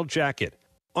congressional jacket.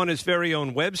 On his very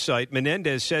own website,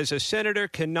 Menendez says a senator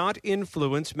cannot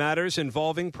influence matters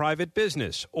involving private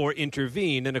business or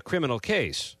intervene in a criminal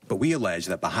case. But we allege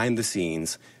that behind the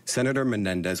scenes, Senator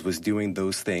Menendez was doing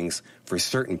those things for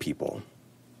certain people,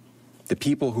 the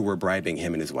people who were bribing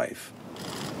him and his wife.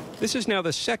 This is now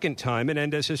the second time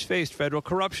Menendez has faced federal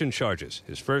corruption charges.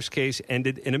 His first case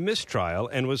ended in a mistrial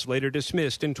and was later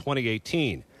dismissed in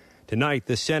 2018. Tonight,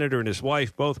 the senator and his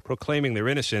wife both proclaiming their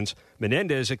innocence,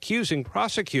 Menendez accusing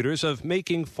prosecutors of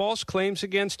making false claims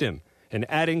against him and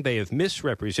adding they have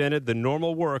misrepresented the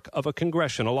normal work of a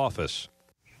congressional office.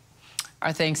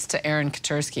 Our thanks to Aaron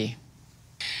Katersky.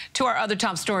 To our other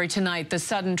top story tonight, the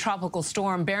sudden tropical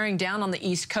storm bearing down on the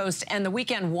East Coast and the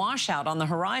weekend washout on the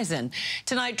horizon.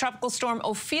 Tonight, Tropical Storm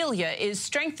Ophelia is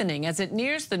strengthening as it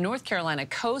nears the North Carolina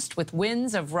coast with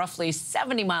winds of roughly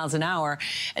 70 miles an hour.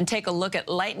 And take a look at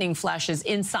lightning flashes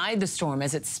inside the storm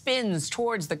as it spins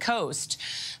towards the coast.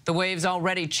 The waves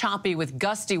already choppy with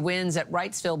gusty winds at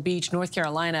Wrightsville Beach, North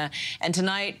Carolina. And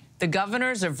tonight, the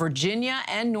governors of Virginia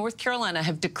and North Carolina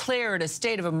have declared a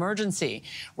state of emergency.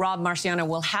 Rob Marciano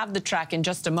will have the track in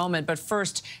just a moment. But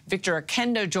first, Victor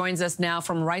Oquendo joins us now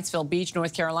from Wrightsville Beach,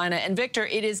 North Carolina. And Victor,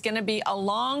 it is going to be a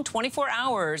long 24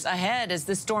 hours ahead as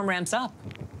this storm ramps up.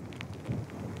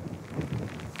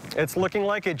 It's looking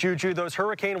like it, Juju. Those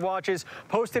hurricane watches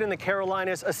posted in the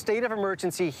Carolinas, a state of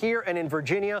emergency here and in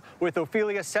Virginia, with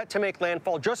Ophelia set to make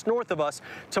landfall just north of us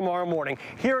tomorrow morning.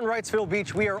 Here in Wrightsville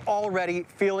Beach, we are already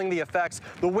feeling the effects.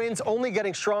 The winds only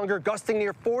getting stronger, gusting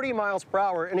near 40 miles per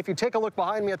hour. And if you take a look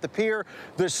behind me at the pier,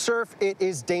 the surf, it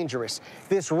is dangerous.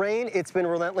 This rain, it's been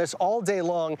relentless all day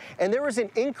long, and there is an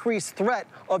increased threat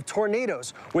of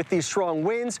tornadoes. With these strong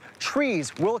winds,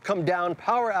 trees will come down,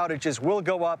 power outages will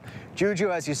go up.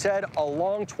 Juju, as you said, a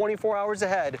long 24 hours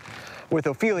ahead with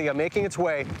Ophelia making its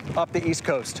way up the East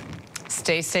Coast.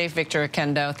 Stay safe, Victor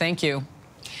Oquendo. Thank you.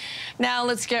 Now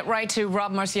let's get right to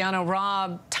Rob Marciano.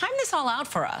 Rob, time this all out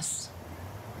for us.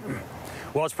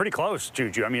 Well, it's pretty close,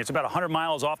 Juju. I mean, it's about 100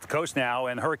 miles off the coast now,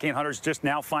 and hurricane hunters just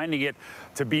now finding it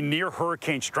to be near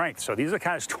hurricane strength. So these are the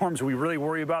kind of storms we really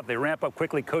worry about. They ramp up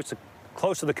quickly close to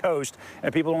the coast,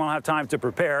 and people don't have time to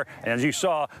prepare. And as you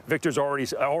saw, Victor's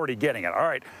already getting it. All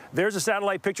right, there's a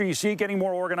satellite picture. You see it getting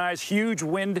more organized. Huge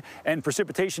wind and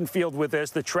precipitation field with this.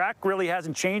 The track really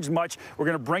hasn't changed much. We're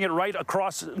going to bring it right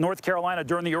across North Carolina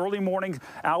during the early morning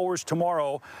hours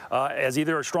tomorrow as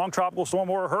either a strong tropical storm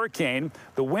or a hurricane.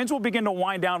 The winds will begin to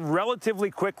wind down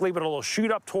relatively quickly, but it'll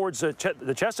shoot up towards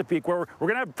the Chesapeake, where we're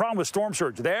going to have a problem with storm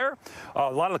surge there.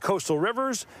 A lot of the coastal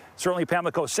rivers, certainly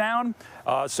Pamlico Sound.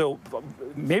 So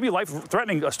maybe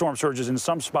life-threatening storm surges in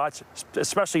some spots,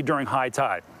 especially during high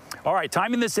tide. All right,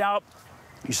 timing this out.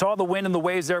 You saw the wind and the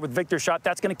waves there with Victor's shot.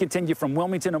 That's going to continue from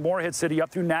Wilmington and Morehead City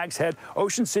up through Nags Head,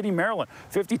 Ocean City, Maryland.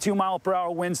 52-mile-per-hour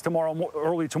winds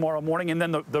early tomorrow morning. And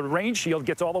then the rain shield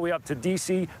gets all the way up to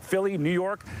D.C., Philly, New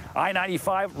York,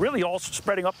 I-95, really all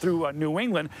spreading up through New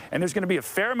England. And there's going to be a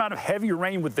fair amount of heavy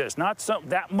rain with this. Not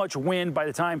that much wind by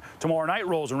the time tomorrow night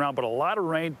rolls around, but a lot of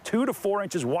rain, 2 to 4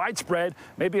 inches widespread,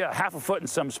 maybe a half a foot in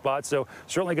some spots. So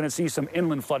certainly going to see some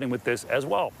inland flooding with this as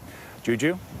well.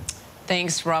 Juju?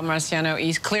 Thanks, Rob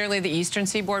Marciano. Clearly, the eastern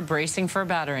seaboard bracing for a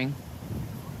battering.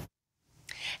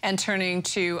 And turning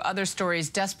to other stories,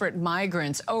 desperate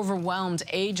migrants, overwhelmed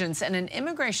agents, and an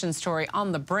immigration story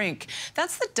on the brink.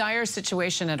 That's the dire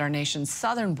situation at our nation's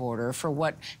southern border for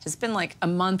what has been like a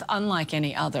month unlike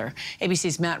any other.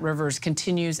 ABC's Matt Rivers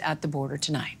continues at the border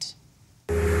tonight.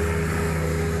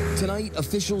 Tonight,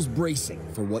 officials bracing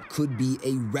for what could be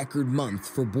a record month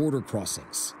for border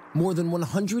crossings. More than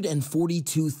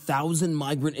 142,000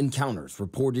 migrant encounters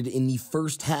reported in the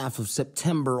first half of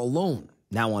September alone,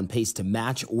 now on pace to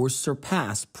match or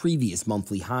surpass previous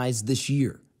monthly highs this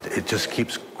year. It just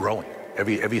keeps growing.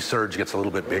 Every surge gets a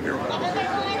little bit bigger.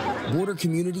 Border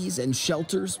communities and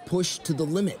shelters push to the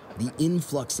limit the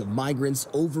influx of migrants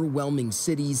overwhelming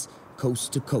cities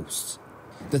coast to coast.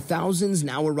 The thousands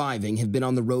now arriving have been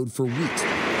on the road for weeks,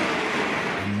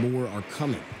 and more are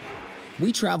coming.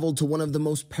 We traveled to one of the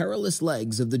most perilous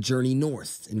legs of the journey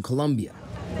north in Colombia.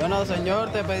 We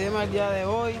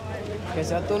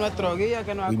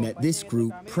met this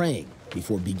group praying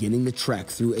before beginning the trek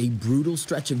through a brutal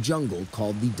stretch of jungle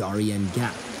called the Darien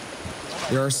Gap.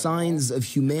 There are signs of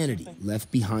humanity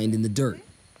left behind in the dirt.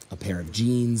 A pair of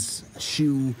jeans, a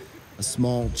shoe, a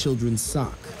small children's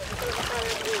sock.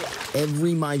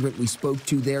 Every migrant we spoke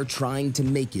to there trying to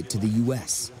make it to the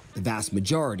U.S., the vast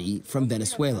majority from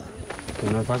Venezuela.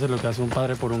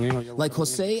 Like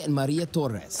Jose and Maria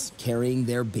Torres, carrying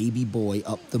their baby boy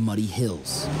up the muddy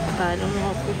hills.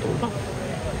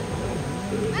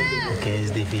 Que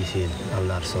es difícil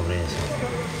hablar sobre eso.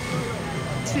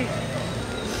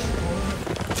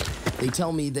 They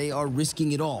tell me they are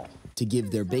risking it all to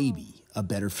give their baby a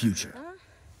better future.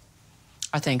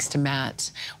 Our thanks to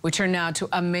Matt. We turn now to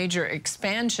a major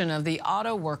expansion of the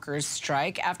auto workers'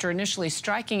 strike. After initially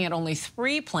striking at only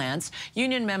 3 plants,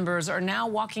 union members are now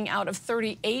walking out of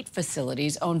 38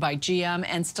 facilities owned by GM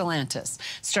and Stellantis,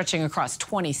 stretching across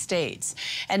 20 states.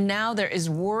 And now there is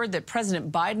word that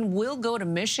President Biden will go to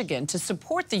Michigan to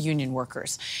support the union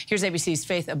workers. Here's ABC's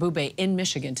Faith Abube in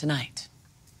Michigan tonight.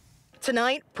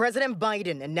 Tonight, President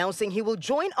Biden announcing he will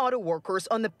join auto workers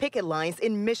on the picket lines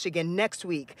in Michigan next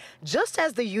week, just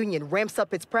as the union ramps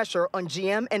up its pressure on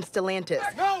GM and Stellantis.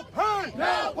 No pay,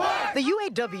 no work. The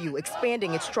UAW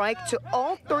expanding its strike to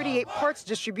all 38 parts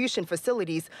distribution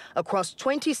facilities across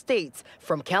 20 states,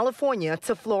 from California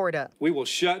to Florida. We will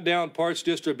shut down parts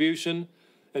distribution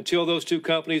until those 2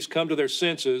 companies come to their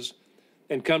senses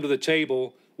and come to the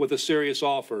table with a serious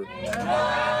offer.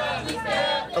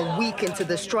 A week into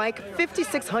the strike,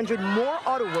 5,600 more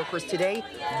auto workers today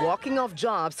walking off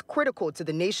jobs critical to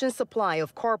the nation's supply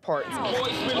of car parts.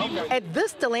 At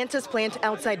this Stellantis plant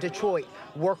outside Detroit,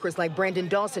 workers like Brandon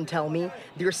Dawson tell me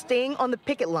they're staying on the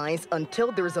picket lines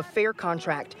until there's a fair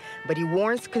contract. But he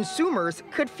warns consumers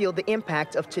could feel the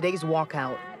impact of today's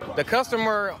walkout. The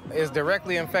customer is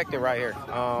directly infected right here.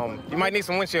 You might need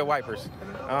some windshield wipers.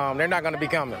 They're not going to be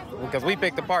coming because we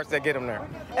pick the parts that get them there.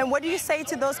 And what do you say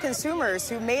to those consumers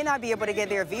who may not be able to get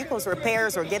their vehicles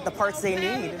repairs or get the parts they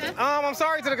need? I'm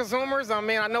sorry to the consumers. I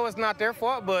mean, I know it's not their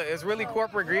fault, but it's really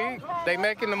corporate greed. They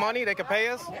making the money, they can pay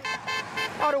us.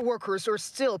 Auto workers are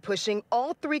still pushing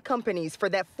all 3 companies for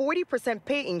that 40%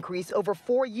 pay increase over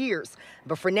 4 years.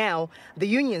 But for now, the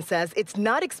union says it's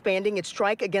not expanding its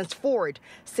strike against Ford,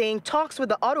 saying talks with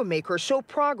the automaker show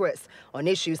progress on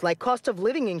issues like cost of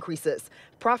living increases,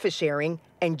 profit sharing,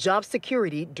 and job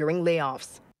security during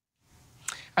layoffs.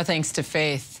 Our thanks to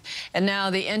Faith. And now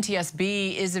the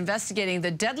NTSB is investigating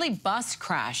the deadly bus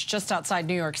crash just outside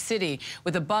New York City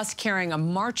with a bus carrying a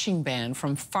marching band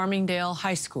from Farmingdale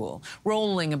High School,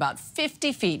 rolling about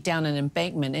 50 feet down an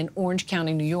embankment in Orange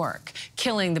County, New York,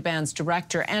 killing the band's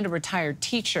director and a retired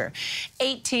teacher.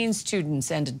 18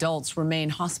 students and adults remain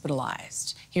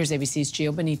hospitalized. Here's ABC's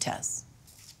Gio Benitez.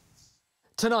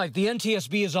 Tonight, the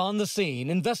NTSB is on the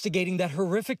scene investigating that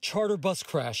horrific charter bus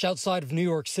crash outside of New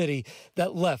York City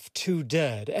that left 2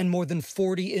 dead and more than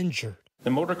 40 injured. The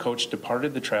motor coach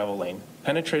departed the travel lane,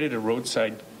 penetrated a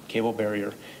roadside cable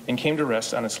barrier, and came to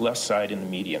rest on its left side in the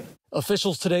median.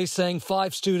 Officials today saying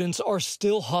 5 students are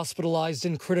still hospitalized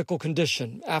in critical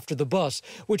condition after the bus,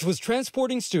 which was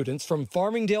transporting students from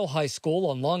Farmingdale High School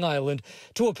on Long Island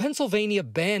to a Pennsylvania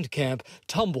band camp,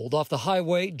 tumbled off the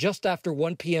highway just after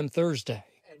 1 p.m. Thursday.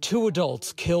 2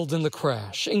 adults killed in the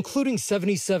crash, including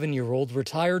 77-year-old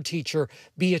retired teacher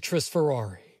Beatrice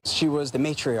Ferrari. She was the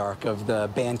matriarch of the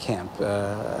band camp,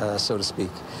 so to speak.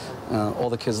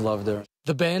 All the kids loved her.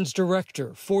 The band's director,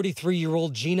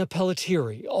 43-year-old Gina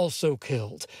Pelletieri, also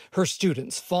killed. Her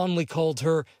students fondly called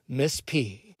her Miss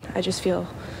P. I just feel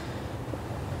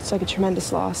it's like a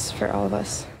tremendous loss for all of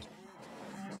us.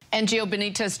 And Gio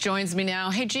Benitez joins me now.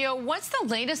 Hey, Gio, what's the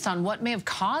latest on what may have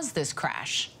caused this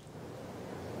crash?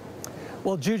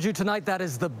 Well, Juju, tonight that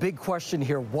is the big question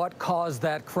here. What caused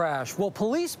that crash? Well,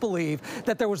 police believe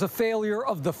that there was a failure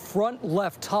of the front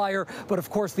left tire, but of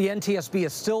course the NTSB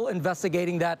is still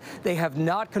investigating that. They have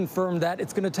not confirmed that.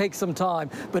 It's going to take some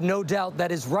time, but no doubt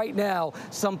that is right now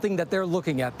something that they're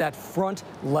looking at, that front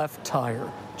left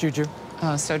tire. Juju?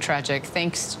 Oh, so tragic.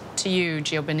 Thanks to you,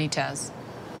 Gio Benitez.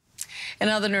 In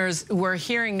other news, we're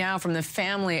hearing now from the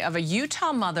family of a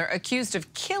Utah mother accused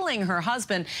of killing her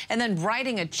husband and then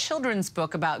writing a children's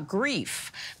book about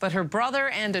grief. But her brother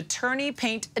and attorney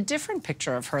paint a different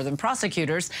picture of her than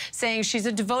prosecutors, saying she's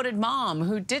a devoted mom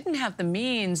who didn't have the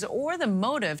means or the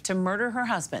motive to murder her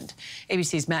husband.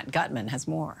 ABC's Matt Gutman has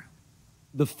more.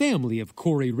 The family of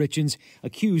Corey Richens,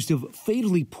 accused of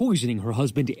fatally poisoning her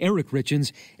husband, Eric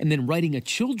Richens, and then writing a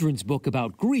children's book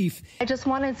about grief. I just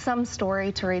wanted some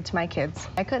story to read to my kids.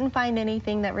 I couldn't find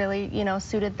anything that really,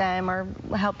 suited them or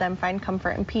helped them find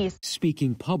comfort and peace.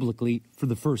 Speaking publicly for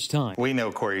the first time. We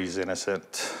know Corey's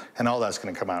innocent, and all that's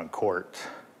going to come out in court.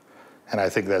 And I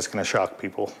think that's going to shock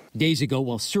people. Days ago,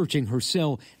 while searching her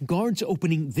cell, guards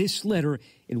opening this letter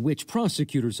in which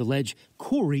prosecutors allege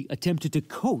Corey attempted to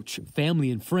coach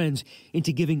family and friends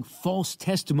into giving false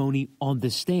testimony on the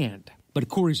stand. But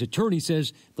Corey's attorney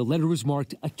says the letter was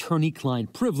marked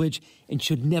attorney-client privilege and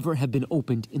should never have been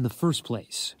opened in the first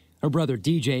place. Her brother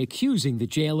DJ accusing the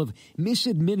jail of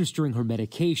misadministering her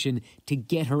medication to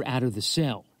get her out of the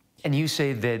cell. And you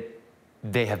say that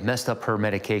they have messed up her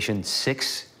medication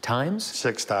 6 times?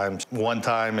 6 times. 1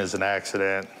 time is an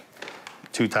accident.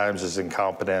 2 times is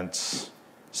incompetence.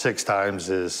 6 times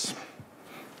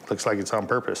looks like it's on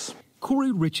purpose.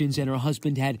 Corey Richens and her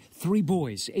husband had 3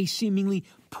 boys, a seemingly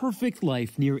perfect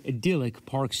life near idyllic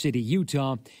Park City,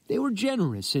 Utah. They were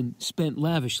generous and spent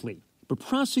lavishly. But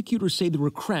prosecutors say there were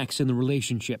cracks in the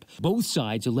relationship. Both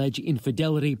sides allege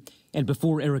infidelity. And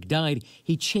before Eric died,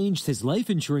 he changed his life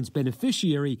insurance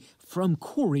beneficiary from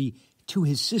Corey to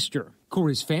his sister.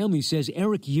 Corey's family says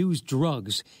Eric used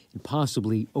drugs and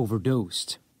possibly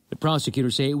overdosed. The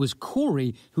prosecutors say it was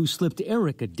Corey who slipped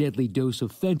Eric a deadly dose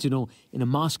of fentanyl in a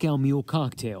Moscow Mule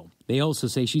cocktail. They also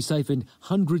say she siphoned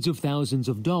hundreds of thousands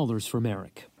of dollars from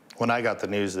Eric. When I got the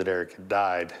news that Eric had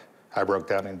died, I broke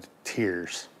down into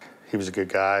tears. He was a good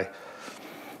guy.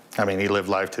 I mean, he lived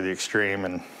life to the extreme,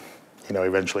 and,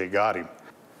 eventually it got him.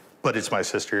 But it's my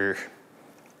sister.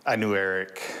 I knew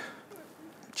Eric.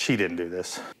 She didn't do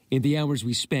this. In the hours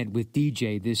we spent with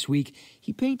DJ this week,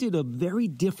 he painted a very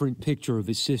different picture of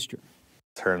his sister.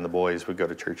 Her and the boys would go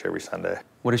to church every Sunday.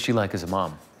 What is she like as a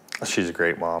mom? She's a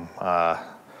great mom.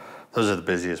 Those are the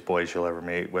busiest boys you'll ever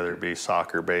meet, whether it be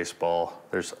soccer, baseball.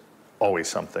 There's always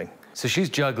something. So she's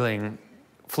juggling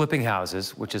flipping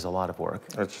houses, which is a lot of work.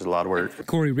 That's just a lot of work.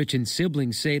 Corey Richens'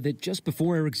 siblings say that just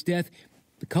before Eric's death,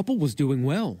 the couple was doing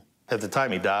well. At the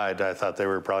time he died, I thought they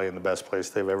were probably in the best place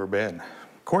they've ever been.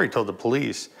 Corey told the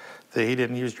police that he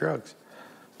didn't use drugs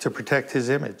to protect his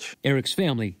image. Eric's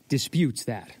family disputes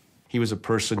that. He was a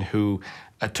person who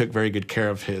took very good care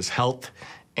of his health,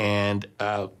 and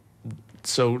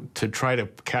so to try to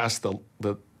cast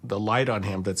the light on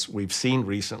him that we've seen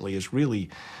recently is really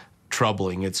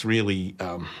troubling. It's really,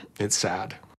 it's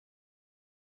sad.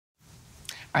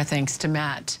 Our thanks to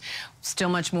Matt. Still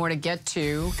much more to get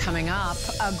to coming up.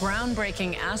 A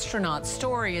groundbreaking astronaut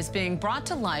story is being brought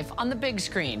to life on the big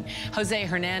screen. Jose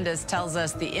Hernandez tells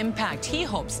us the impact he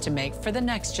hopes to make for the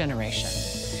next generation.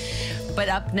 But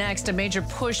up next, a major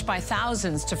push by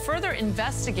thousands to further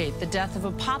investigate the death of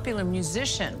a popular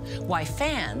musician, why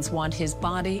fans want his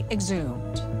body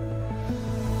exhumed.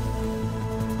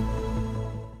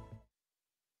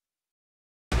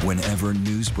 Whenever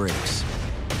news breaks,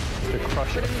 the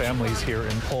crush of families here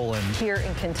in Poland. Here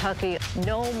in Kentucky,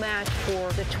 no match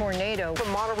for the tornado.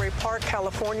 From Monterey Park,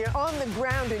 California, on the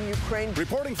ground in Ukraine.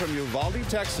 Reporting from Uvalde,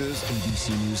 Texas, ABC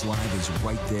News Live is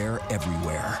right there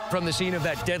everywhere. From the scene of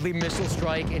that deadly missile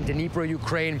strike in Dnipro,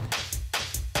 Ukraine.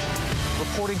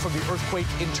 Reporting from the earthquake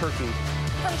in Turkey.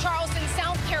 From Charleston,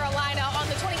 South Carolina, on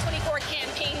the 2024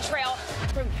 campaign trail.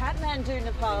 From Kathmandu,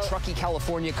 Nepal. In Truckee,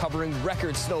 California, covering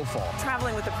record snowfall.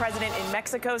 Traveling with the president in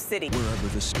Mexico City. Wherever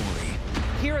the story.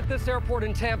 Here at this airport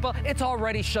in Tampa, it's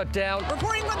already shut down.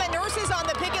 Reporting from the nurses on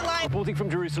the picket line. Reporting from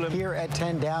Jerusalem. Here at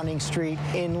 10 Downing Street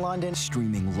in London.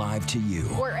 Streaming live to you.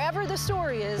 Wherever the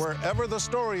story is. Wherever the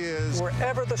story is.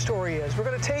 Wherever the story is. We're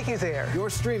going to take you there.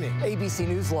 You're streaming ABC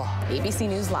News Live. ABC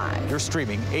News Live. You're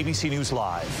streaming ABC News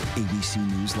Live. ABC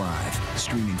News Live.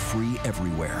 Streaming free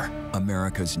everywhere.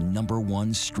 America's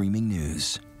 #1 streaming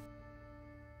news.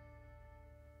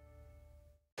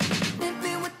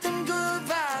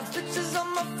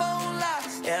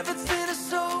 Everything is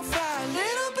so fine,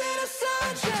 little bit of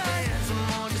sunshine. Some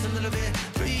more, just a little bit.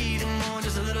 Breathe more,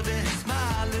 just a little bit.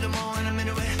 Smile a little more, and I'm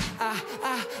into it.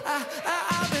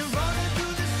 I've been running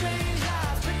through the strange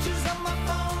life. Pictures on my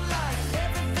phone, like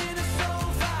everything is so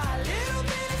fine, little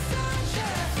bit of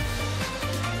sunshine.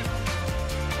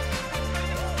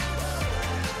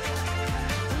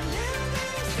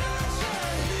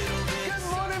 Good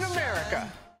morning, America.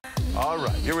 All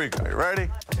right, here we go. You ready?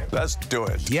 Let's do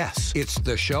it. Yes, it's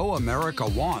the show America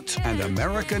wants and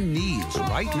America needs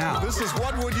right now. This is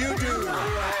What Would You Do?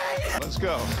 Let's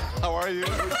go. How are you?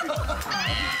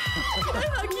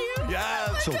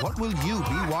 Yes. So what will you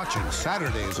be watching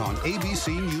Saturdays on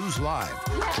ABC News Live?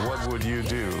 What would you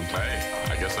do?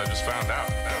 Hey, I guess I just found out.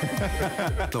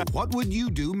 The What Would You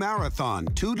Do Marathon,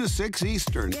 2 to 6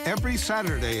 Eastern, every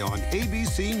Saturday on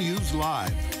ABC News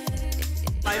Live.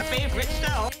 My favorite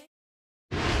show.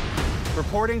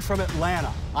 Reporting from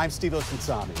Atlanta, I'm Steve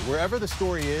Osunsami. Wherever the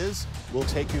story is, we'll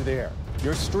take you there.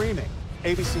 You're streaming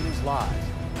ABC News Live.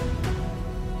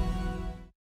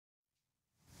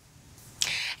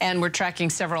 And we're tracking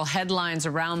several headlines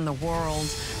around the world.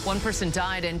 1 person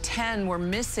died and 10 were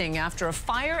missing after a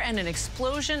fire and an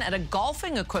explosion at a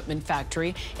golfing equipment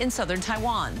factory in southern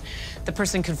Taiwan. The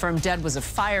person confirmed dead was a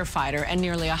firefighter, and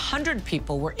nearly 100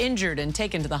 people were injured and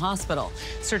taken to the hospital.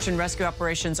 Search and rescue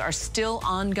operations are still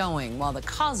ongoing, while the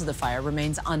cause of the fire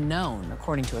remains unknown,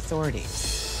 according to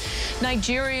authorities.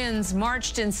 Nigerians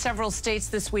marched in several states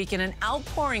this week in an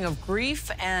outpouring of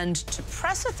grief and to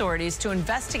press authorities to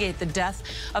investigate the death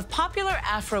of popular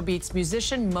Afrobeats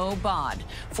musician Mo Bod,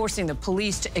 forcing the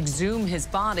police to exhume his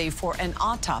body for an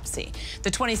autopsy.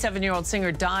 The 27-year-old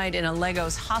singer died in a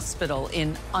Lagos hospital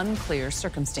in unclear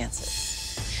circumstances.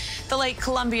 The late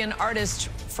Colombian artist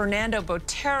Fernando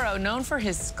Botero, known for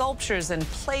his sculptures and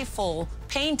playful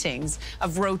paintings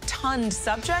of rotund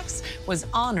subjects, was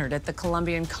honored at the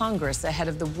Colombian Congress ahead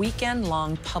of the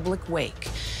weekend-long public wake.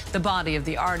 The body of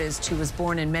the artist, who was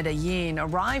born in Medellin,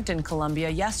 arrived in Colombia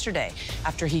yesterday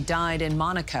after he died in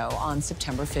Monaco on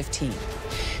September 15.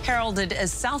 Heralded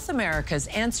as South America's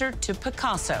answer to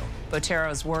Picasso,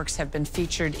 Botero's works have been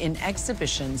featured in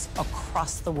exhibitions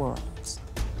across the world.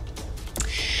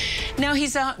 Now,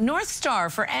 he's a North Star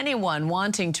for anyone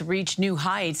wanting to reach new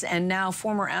heights, and now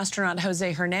former astronaut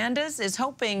Jose Hernandez is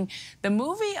hoping the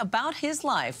movie about his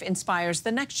life inspires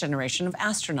the next generation of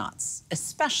astronauts,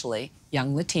 especially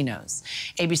young Latinos.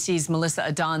 ABC's Melissa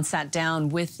Adon sat down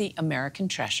with the American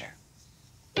treasure.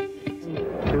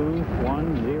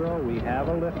 210, we have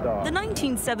a liftoff. The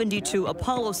 1972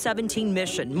 Apollo 17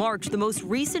 mission marked the most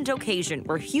recent occasion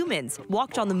where humans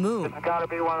walked on the moon. It's got to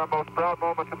be one of the most proud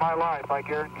moments of my life, I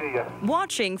guarantee you.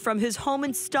 Watching from his home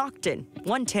in Stockton,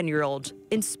 one 10-year-old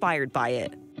inspired by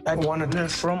it. I wanted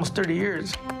this for almost 30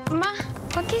 years. Ma,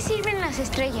 ¿para qué sirven las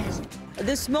estrellas?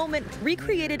 This moment,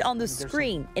 recreated on the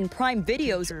screen in Prime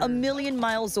Video's A Million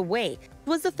Miles Away,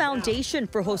 was the foundation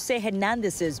for Jose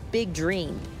Hernandez's big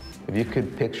dream. If you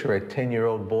could picture a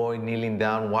 10-year-old boy kneeling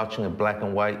down, watching a black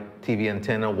and white TV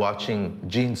antenna, watching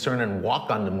Gene Cernan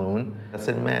walk on the moon, I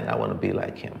said, man, I want to be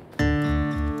like him.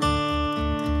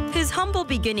 His humble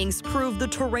beginnings proved the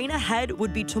terrain ahead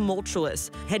would be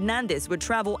tumultuous. Hernandez would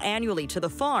travel annually to the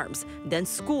farms, then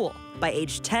school. By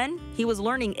age 10, he was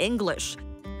learning English.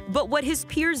 But what his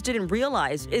peers didn't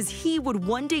realize is he would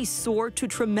one day soar to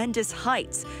tremendous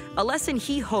heights, a lesson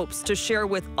he hopes to share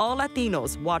with all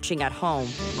Latinos watching at home.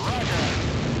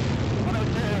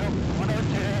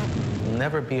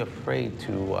 Never be afraid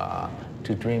to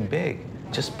dream big.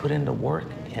 Just put in the work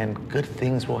and good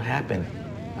things will happen.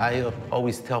 I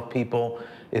always tell people,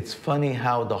 it's funny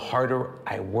how the harder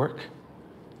I work,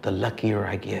 the luckier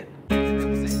I get.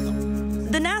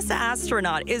 The NASA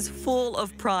astronaut is full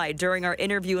of pride during our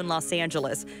interview in Los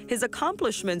Angeles. His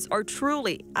accomplishments are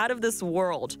truly out of this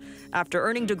world. After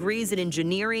earning degrees in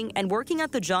engineering and working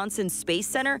at the Johnson Space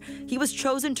Center, he was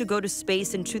chosen to go to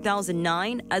space in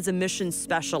 2009 as a mission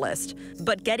specialist.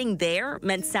 But getting there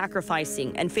meant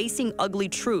sacrificing and facing ugly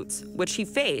truths, which he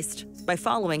faced by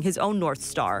following his own North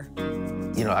Star.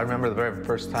 You know, I remember the very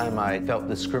first time I felt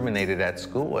discriminated at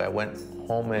school. I went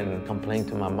home and complained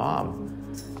to my mom.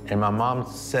 And my mom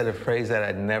said a phrase that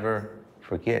I'd never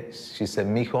forget. She said,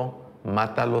 mijo,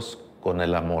 mátalos con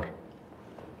el amor.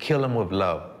 Kill them with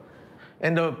love.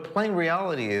 And the plain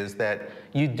reality is that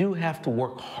you do have to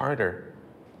work harder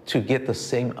to get the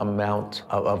same amount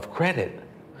of credit.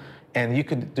 And you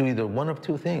could do either one of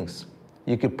two things.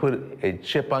 You could put a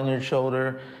chip on your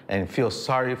shoulder and feel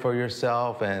sorry for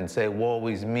yourself and say, woe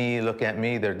is me, look at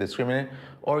me, they're discriminating.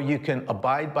 Or you can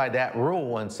abide by that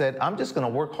rule and say, I'm just gonna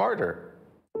work harder.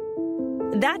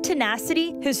 That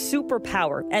tenacity, his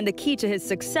superpower, and the key to his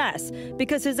success,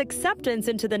 because his acceptance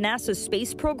into the NASA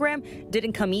space program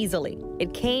didn't come easily.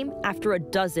 It came after a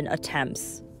dozen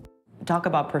attempts. Talk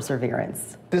about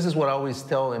perseverance. This is what I always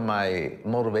tell in my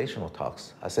motivational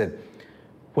talks. I said,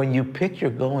 when you pick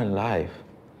your goal in life,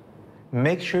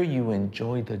 make sure you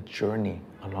enjoy the journey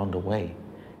along the way,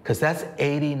 because that's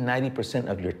 80–90%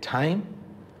 of your time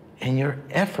and your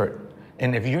effort.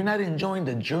 And if you're not enjoying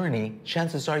the journey,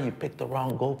 chances are you picked the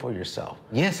wrong goal for yourself.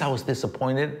 Yes, I was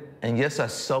disappointed, and yes, I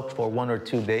sulked for 1 or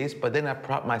 2 days, but then I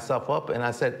propped myself up and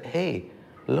I said, hey,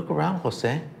 look around,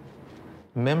 Jose.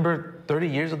 Remember 30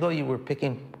 years ago you were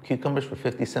picking cucumbers for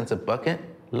 50 cents a bucket?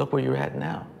 Look where you're at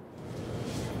now.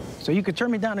 So you could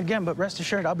turn me down again, but rest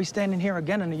assured I'll be standing here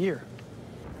again in a year.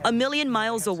 A Million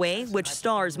Miles Away, which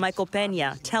stars Michael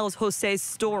Peña, tells Jose's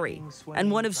story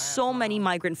and one of so many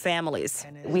migrant families.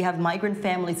 We have migrant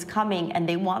families coming and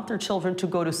they want their children to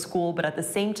go to school, but at the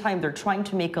same time, they're trying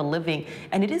to make a living,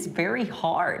 and it is very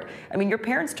hard. I mean, your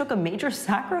parents took a major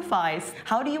sacrifice.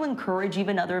 How do you encourage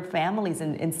even other families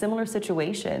in similar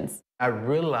situations? I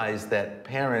realized that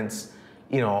parents,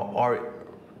 are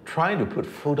trying to put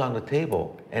food on the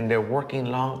table and they're working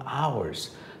long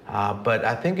hours. But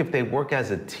I think if they work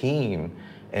as a team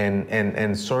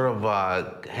and sort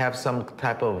of have some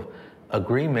type of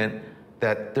agreement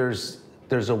that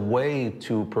there's a way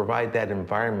to provide that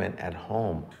environment at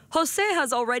home. Jose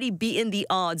has already beaten the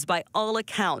odds by all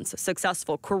accounts.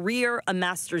 Successful career, a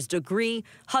master's degree,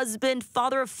 husband,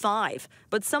 father of 5.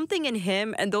 But something in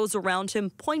him and those around him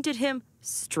pointed him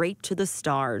straight to the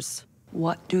stars.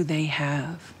 What do they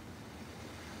have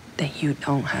that you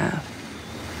don't have?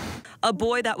 A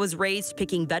boy that was raised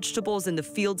picking vegetables in the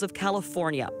fields of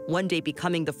California, one day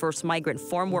becoming the first migrant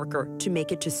farm worker to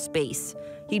make it to space.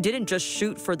 He didn't just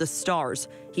shoot for the stars,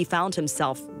 he found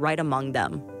himself right among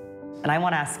them. And I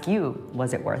want to ask you,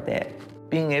 was it worth it?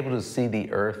 Being able to see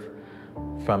the Earth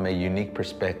from a unique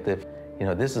perspective,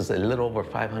 this is a little over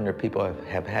 500 people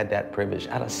have had that privilege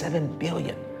out of 7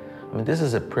 billion. I mean, this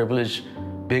is a privilege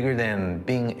bigger than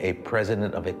being a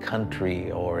president of a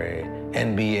country or a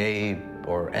NBA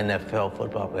or NFL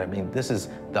football. I mean,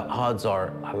 the odds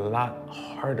are a lot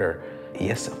harder.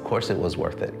 Yes, of course it was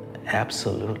worth it.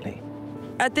 Absolutely.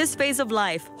 At this phase of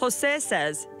life, Jose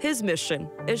says his mission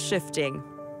is shifting.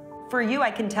 For you,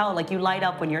 I can tell, you light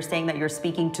up when you're saying that you're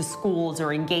speaking to schools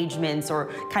or engagements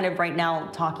or kind of right now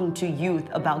talking to youth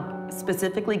about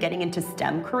specifically getting into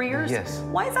STEM careers. Yes.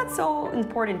 Why is that so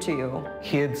important to you?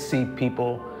 Kids see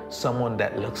someone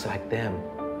that looks like them,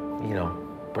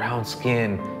 brown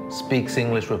skin, speaks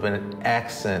English with an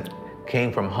accent,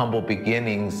 came from humble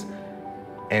beginnings,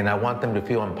 and I want them to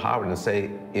feel empowered and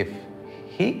say, if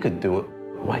he could do it,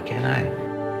 why can't I?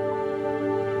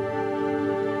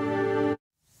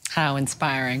 How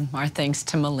inspiring. Our thanks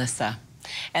to Melissa.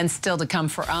 And still to come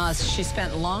for us, she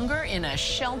spent longer in a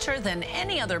shelter than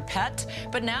any other pet,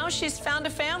 but now she's found a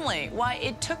family. Why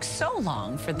it took so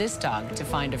long for this dog to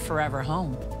find a forever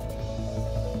home.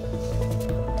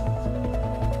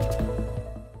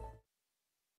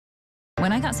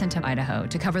 When I got sent to Idaho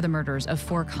to cover the murders of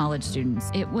 4 college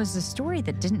students, it was a story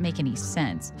that didn't make any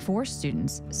sense. 4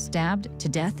 students stabbed to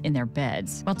death in their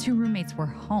beds while 2 roommates were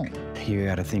home. You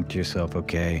gotta think to yourself,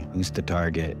 okay, who's the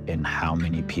target and how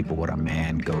many people would a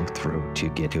man go through to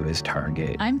get to his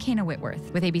target? I'm Kana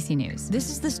Whitworth with ABC News. This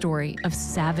is the story of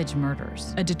savage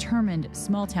murders, a determined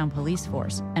small-town police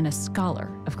force, and a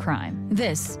scholar of crime.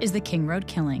 This is the King Road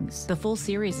Killings. The full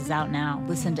series is out now.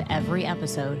 Listen to every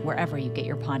episode wherever you get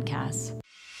your podcasts.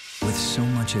 With so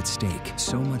much at stake,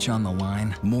 so much on the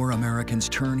line, more Americans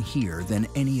turn here than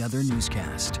any other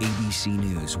newscast. ABC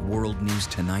News World News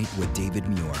Tonight with David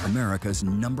Muir, America's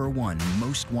 #1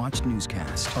 most watched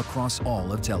newscast across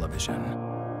all of television.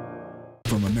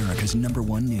 From America's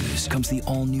 #1 news comes the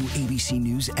all-new ABC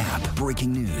News app.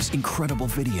 Breaking news, incredible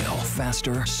video,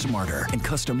 faster, smarter, and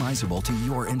customizable to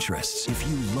your interests. If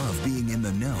you love being in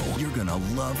the know, you're gonna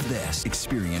love this.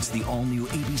 Experience the all-new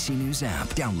ABC News app.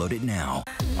 Download it now.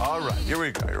 All right, here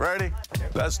we go. You ready?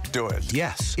 Let's do it.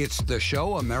 Yes, it's the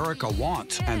show America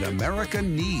wants and America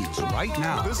needs right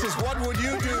now. This is What Would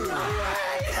You Do?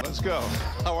 Let's go.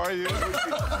 How are you?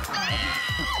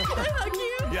 How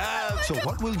cute. Yes. So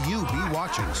what will you be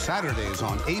watching Saturdays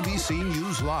on ABC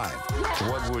News Live?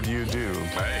 What would you do?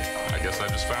 Hey, I guess I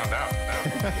just found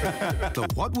out. The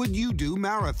What Would You Do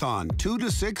Marathon, 2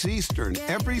 to 6 Eastern,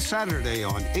 every Saturday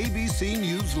on ABC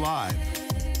News Live.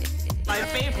 My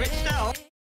favorite show.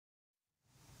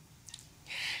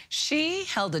 She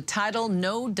held a title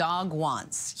no dog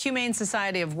wants, Humane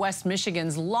Society of West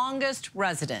Michigan's longest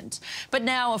resident. But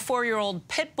now a 4-year-old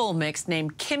pit bull mix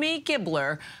named Kimmy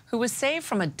Gibbler, who was saved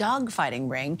from a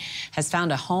dogfighting ring, has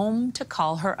found a home to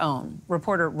call her own.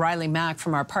 Reporter Riley Mack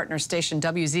from our partner station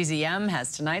WZZM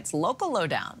has tonight's local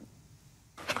lowdown.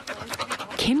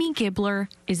 Kimmy Gibbler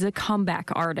is a comeback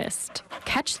artist.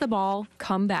 Catch the ball,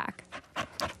 come back.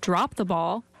 Drop the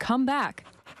ball, come back.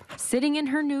 Sitting in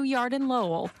her new yard in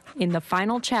Lowell in the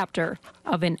final chapter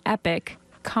of an epic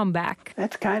comeback.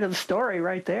 That's kind of the story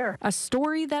right there. A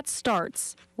story that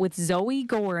starts with Zoe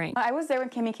Goring. I was there when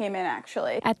Kimmy came in,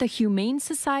 actually. At the Humane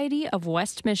Society of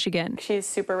West Michigan. She's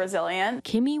super resilient.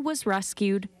 Kimmy was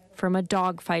rescued from a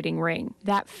dogfighting ring.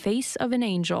 That face of an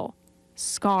angel,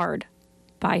 scarred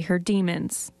by her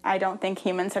demons. I don't think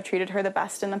humans have treated her the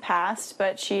best in the past,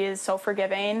 but she is so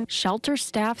forgiving. Shelter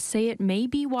staff say it may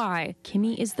be why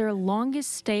Kimmy is their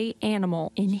longest stay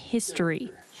animal in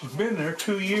history. She's been there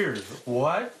 2 years.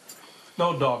 What?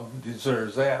 No dog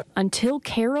deserves that. Until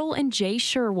Carol and Jay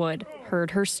Sherwood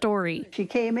heard her story. She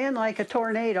came in like a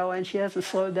tornado and she hasn't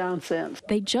slowed down since.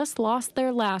 They just lost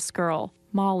their last girl,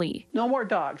 Molly. No more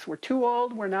dogs. We're too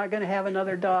old. We're not going to have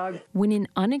another dog. When an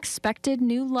unexpected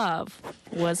new love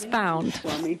was found.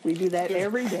 Well, we do that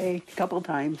every day, a couple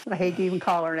times. I hate to even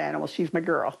call her an animal. She's my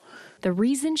girl. The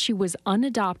reason she was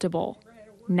unadoptable.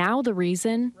 Now the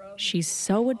reason she's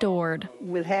so adored.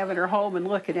 With having her home and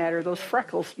looking at her, those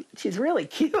freckles, she's really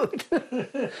cute.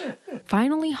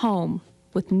 Finally home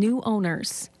with new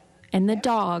owners and the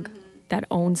dog that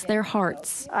owns their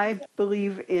hearts. I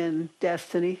believe in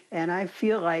destiny, and I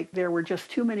feel like there were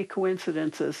just too many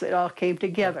coincidences. It all came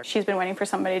together. She's been waiting for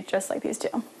somebody just like these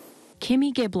two.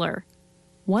 Kimmy Gibbler,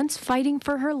 once fighting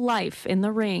for her life in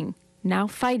the ring, now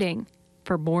fighting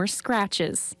for more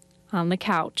scratches on the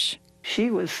couch.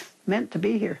 She was meant to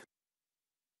be here.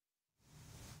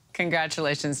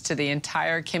 Congratulations to the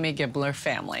entire Kimmy Gibbler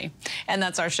family. And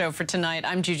that's our show for tonight.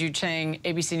 I'm Juju Chang.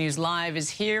 ABC News Live is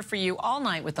here for you all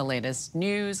night with the latest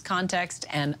news, context,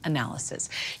 and analysis.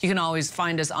 You can always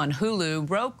find us on Hulu,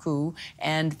 Roku,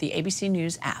 and the ABC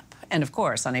News app. And, of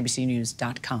course, on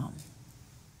abcnews.com.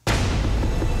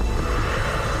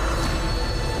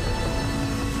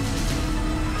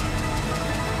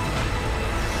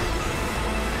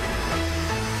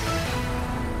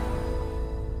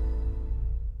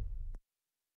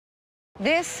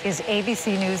 This is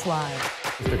ABC News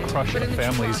Live. The crush of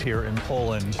families here in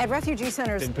Poland. At refugee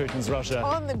centers. In Putin's Russia.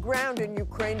 On the ground in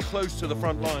Ukraine. Close to the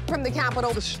front line. From the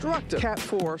capital. Destructive Cat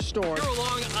 4 storm. You're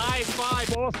along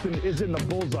I-5. Boston is in the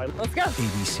bullseye. Let's go.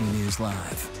 ABC News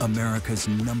Live, America's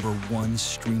 #1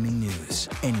 streaming news.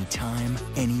 Anytime,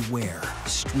 anywhere.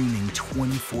 Streaming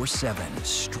 24/7,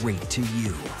 straight to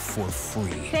you for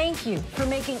free. Thank you for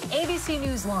making ABC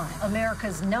News Live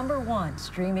America's #1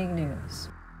 streaming news.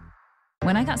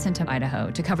 When I got sent to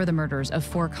Idaho to cover the murders of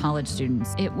 4 college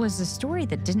students, it was a story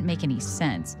that didn't make any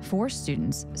sense. 4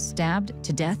 students stabbed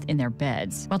to death in their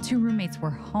beds while 2 roommates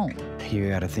were home. You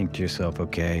gotta think to yourself,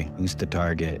 okay, who's the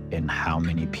target and how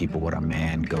many people would a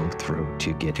man go through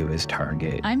to get to his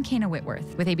target? I'm Kana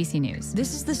Whitworth with ABC News.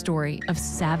 This is the story of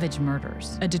savage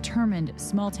murders, a determined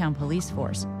small-town police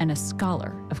force, and a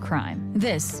scholar of crime.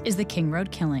 This is the King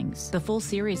Road Killings. The full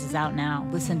series is out now.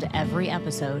 Listen to every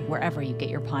episode wherever you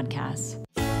get your podcasts.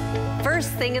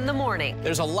 First thing in the morning.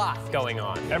 There's a lot going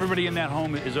on. Everybody in that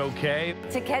home is okay.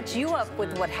 To catch you up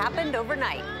with what happened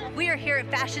overnight. We are here at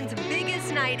fashion's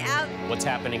biggest night out. What's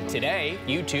happening today?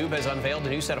 YouTube has unveiled a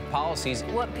new set of policies.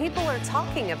 What people are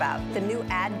talking about, the new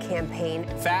ad campaign.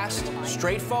 Fast,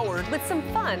 straightforward. With some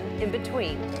fun in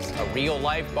between. A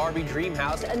real-life Barbie dream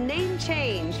house. A name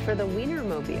change for the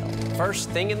Wienermobile. First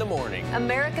thing in the morning.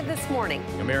 America This Morning.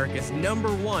 America's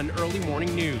 #1 early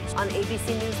morning news. On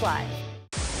ABC News Live.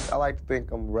 I like to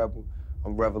think I'm a rebel.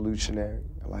 I'm revolutionary.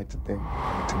 I like to think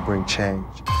to bring change.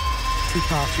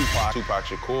 Tupac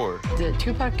Shakur. The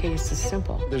Tupac case is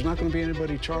simple. There's not going to be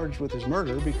anybody charged with his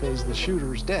murder because the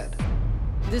shooter's dead.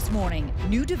 This morning,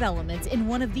 new developments in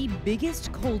one of the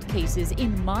biggest cold cases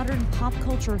in modern pop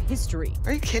culture history.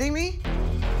 Are you kidding me?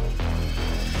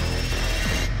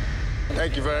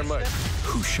 Thank you very much.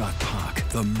 Who Shot Pac?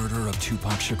 The Murder of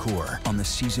Tupac Shakur on the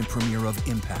season premiere of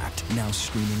Impact, now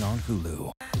streaming on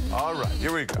Hulu. All right,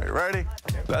 here we go. You ready?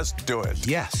 Let's do it.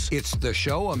 Yes, it's the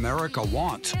show America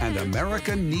wants and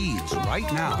America needs right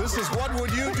now. This is What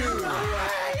Would You Do?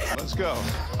 Let's go.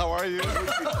 How are you?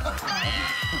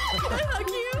 How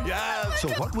cute. Yes. So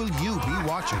what will you be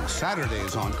watching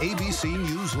Saturdays on ABC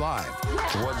News Live?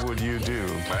 What would you do?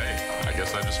 Hey, I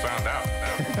guess I just found out.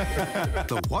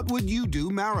 The What Would You Do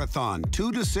Marathon,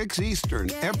 2 to 6 Eastern,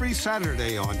 every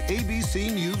Saturday on ABC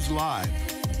News Live.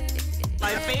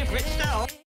 My favorite show.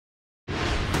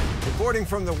 Reporting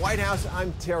from the White House,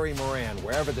 I'm Terry Moran.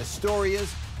 Wherever the story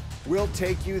is, we'll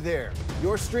take you there.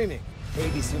 You're streaming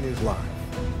ABC News Live.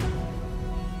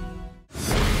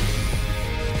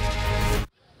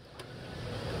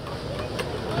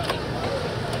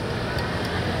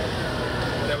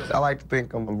 I like to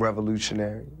think I'm a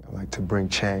revolutionary. I like to bring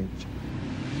change.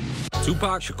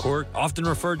 Tupac Shakur, often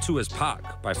referred to as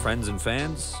Pac by friends and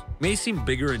fans, may seem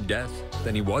bigger in death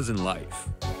than he was in life.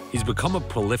 he's become a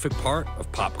prolific part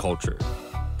of pop culture.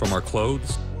 From our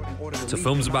clothes to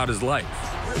films about his life.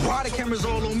 Why the cameras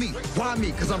all on me? Why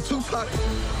me? Because I'm Tupac.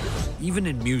 Even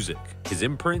in music, his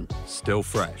imprint still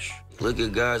fresh. Look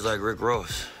at guys like Rick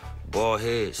Ross, bald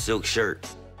head, silk shirt.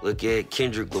 Look at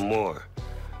Kendrick Lamar,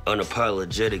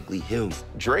 unapologetically him.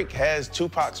 Drake has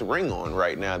Tupac's ring on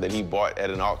right now that he bought at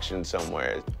an auction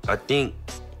somewhere. I think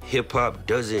hip-hop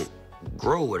doesn't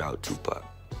grow without Tupac.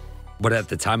 But at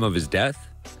the time of his death,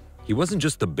 he wasn't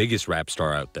just the biggest rap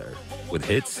star out there, with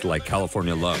hits like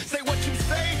California Love. Say what you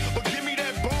say, but give me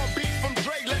that bomb beat from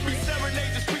Drake. Let me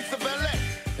serenade the streets of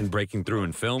LA. And breaking through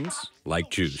in films like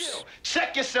Juice.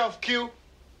 Check yourself, Q.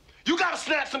 You gotta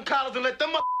snap some collars and let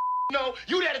them know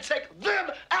you there to take them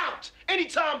out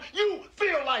anytime you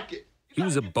feel like it. He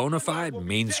was a bona fide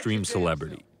mainstream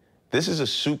celebrity. This is a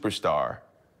superstar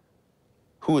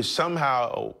who is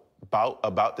somehow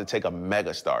about to take a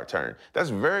megastar turn. That's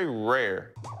very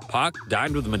rare. Pac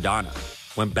dined with Madonna,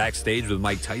 went backstage with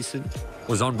Mike Tyson,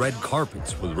 was on red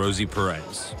carpets with Rosie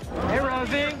Perez. Hey,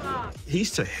 Rosie.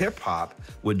 He's to hip-hop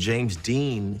what James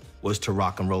Dean was to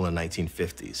rock and roll in the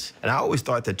 1950s. And I always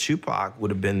thought that Tupac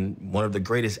would have been one of the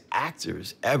greatest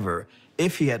actors ever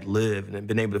if he had lived and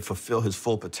been able to fulfill his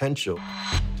full potential.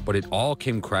 But it all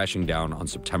came crashing down on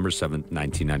September 7th,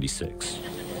 1996,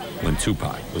 when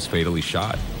Tupac was fatally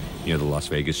shot near the Las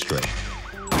Vegas Strip.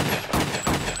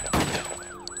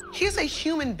 He's a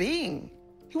human being.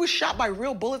 He was shot by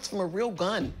real bullets from a real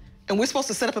gun. And we're supposed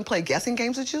to sit up and play guessing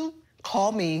games with you?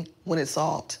 Call me when it's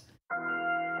solved.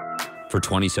 For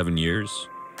 27 years,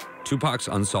 Tupac's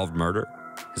unsolved murder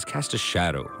has cast a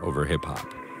shadow over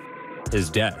hip-hop.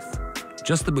 His death,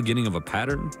 just the beginning of a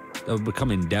pattern that would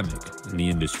become endemic in the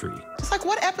industry. It's like,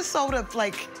 what episode of,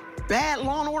 bad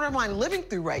Law & Order am I living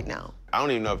through right now? I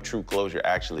don't even know if true closure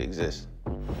actually exists.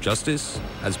 Justice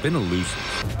has been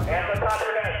elusive.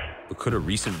 But could a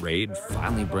recent raid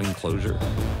finally bring closure?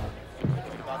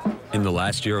 In the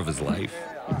last year of his life,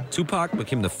 Tupac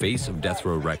became the face of Death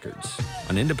Row Records,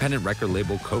 an independent record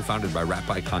label co-founded by rap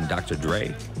icon Dr.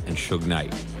 Dre and Suge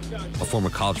Knight, a former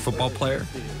college football player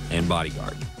and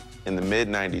bodyguard. In the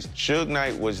mid-90s, Suge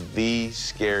Knight was the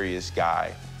scariest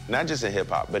guy, not just in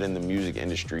hip-hop, but in the music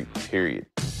industry, period.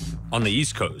 On the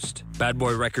East Coast, Bad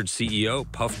Boy Records CEO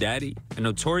Puff Daddy and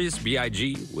Notorious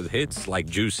B.I.G. with hits like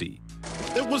Juicy.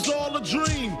 It was all a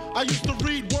dream. I used to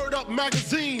read Word Up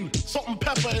magazine. Salt and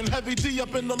Pepper and Heavy D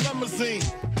up in the limousine.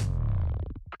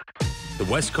 The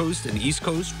West Coast and East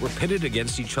Coast were pitted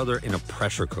against each other in a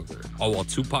pressure cooker, all while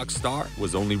Tupac's star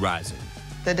was only rising.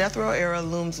 The Death Row era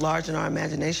looms large in our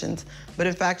imaginations, but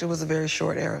in fact, it was a very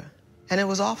short era, and it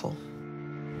was awful.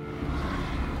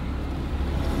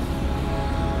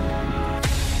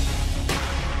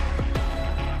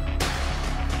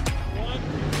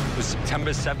 It was September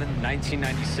 7th,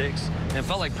 1996, and it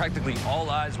felt like practically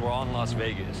all eyes were on Las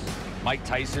Vegas. Mike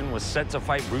Tyson was set to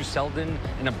fight Bruce Seldon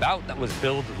in a bout that was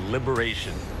billed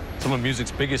Liberation. Some of music's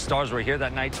biggest stars were here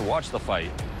that night to watch the fight,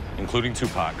 including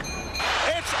Tupac.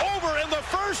 It's over in the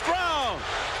first round.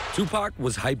 Tupac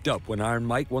was hyped up when Iron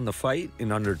Mike won the fight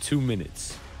in under 2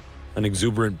 minutes. An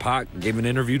exuberant Pac gave an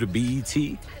interview to BET,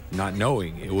 not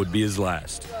knowing it would be his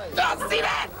last. Y'all see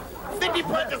that? 50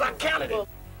 punches, I counted it.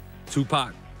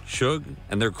 Tupac, Suge,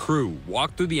 and their crew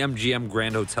walked through the MGM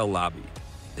Grand Hotel lobby.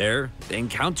 There, they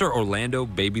encounter Orlando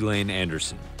Baby Lane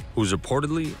Anderson, who was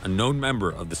reportedly a known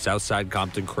member of the Southside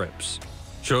Compton Crips.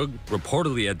 Suge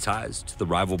reportedly had ties to the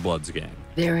rival Bloods gang.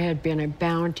 There had been a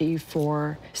bounty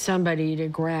for somebody to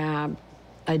grab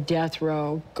a Death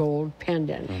Row gold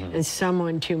pendant, and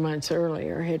someone 2 months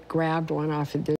earlier had grabbed one off of the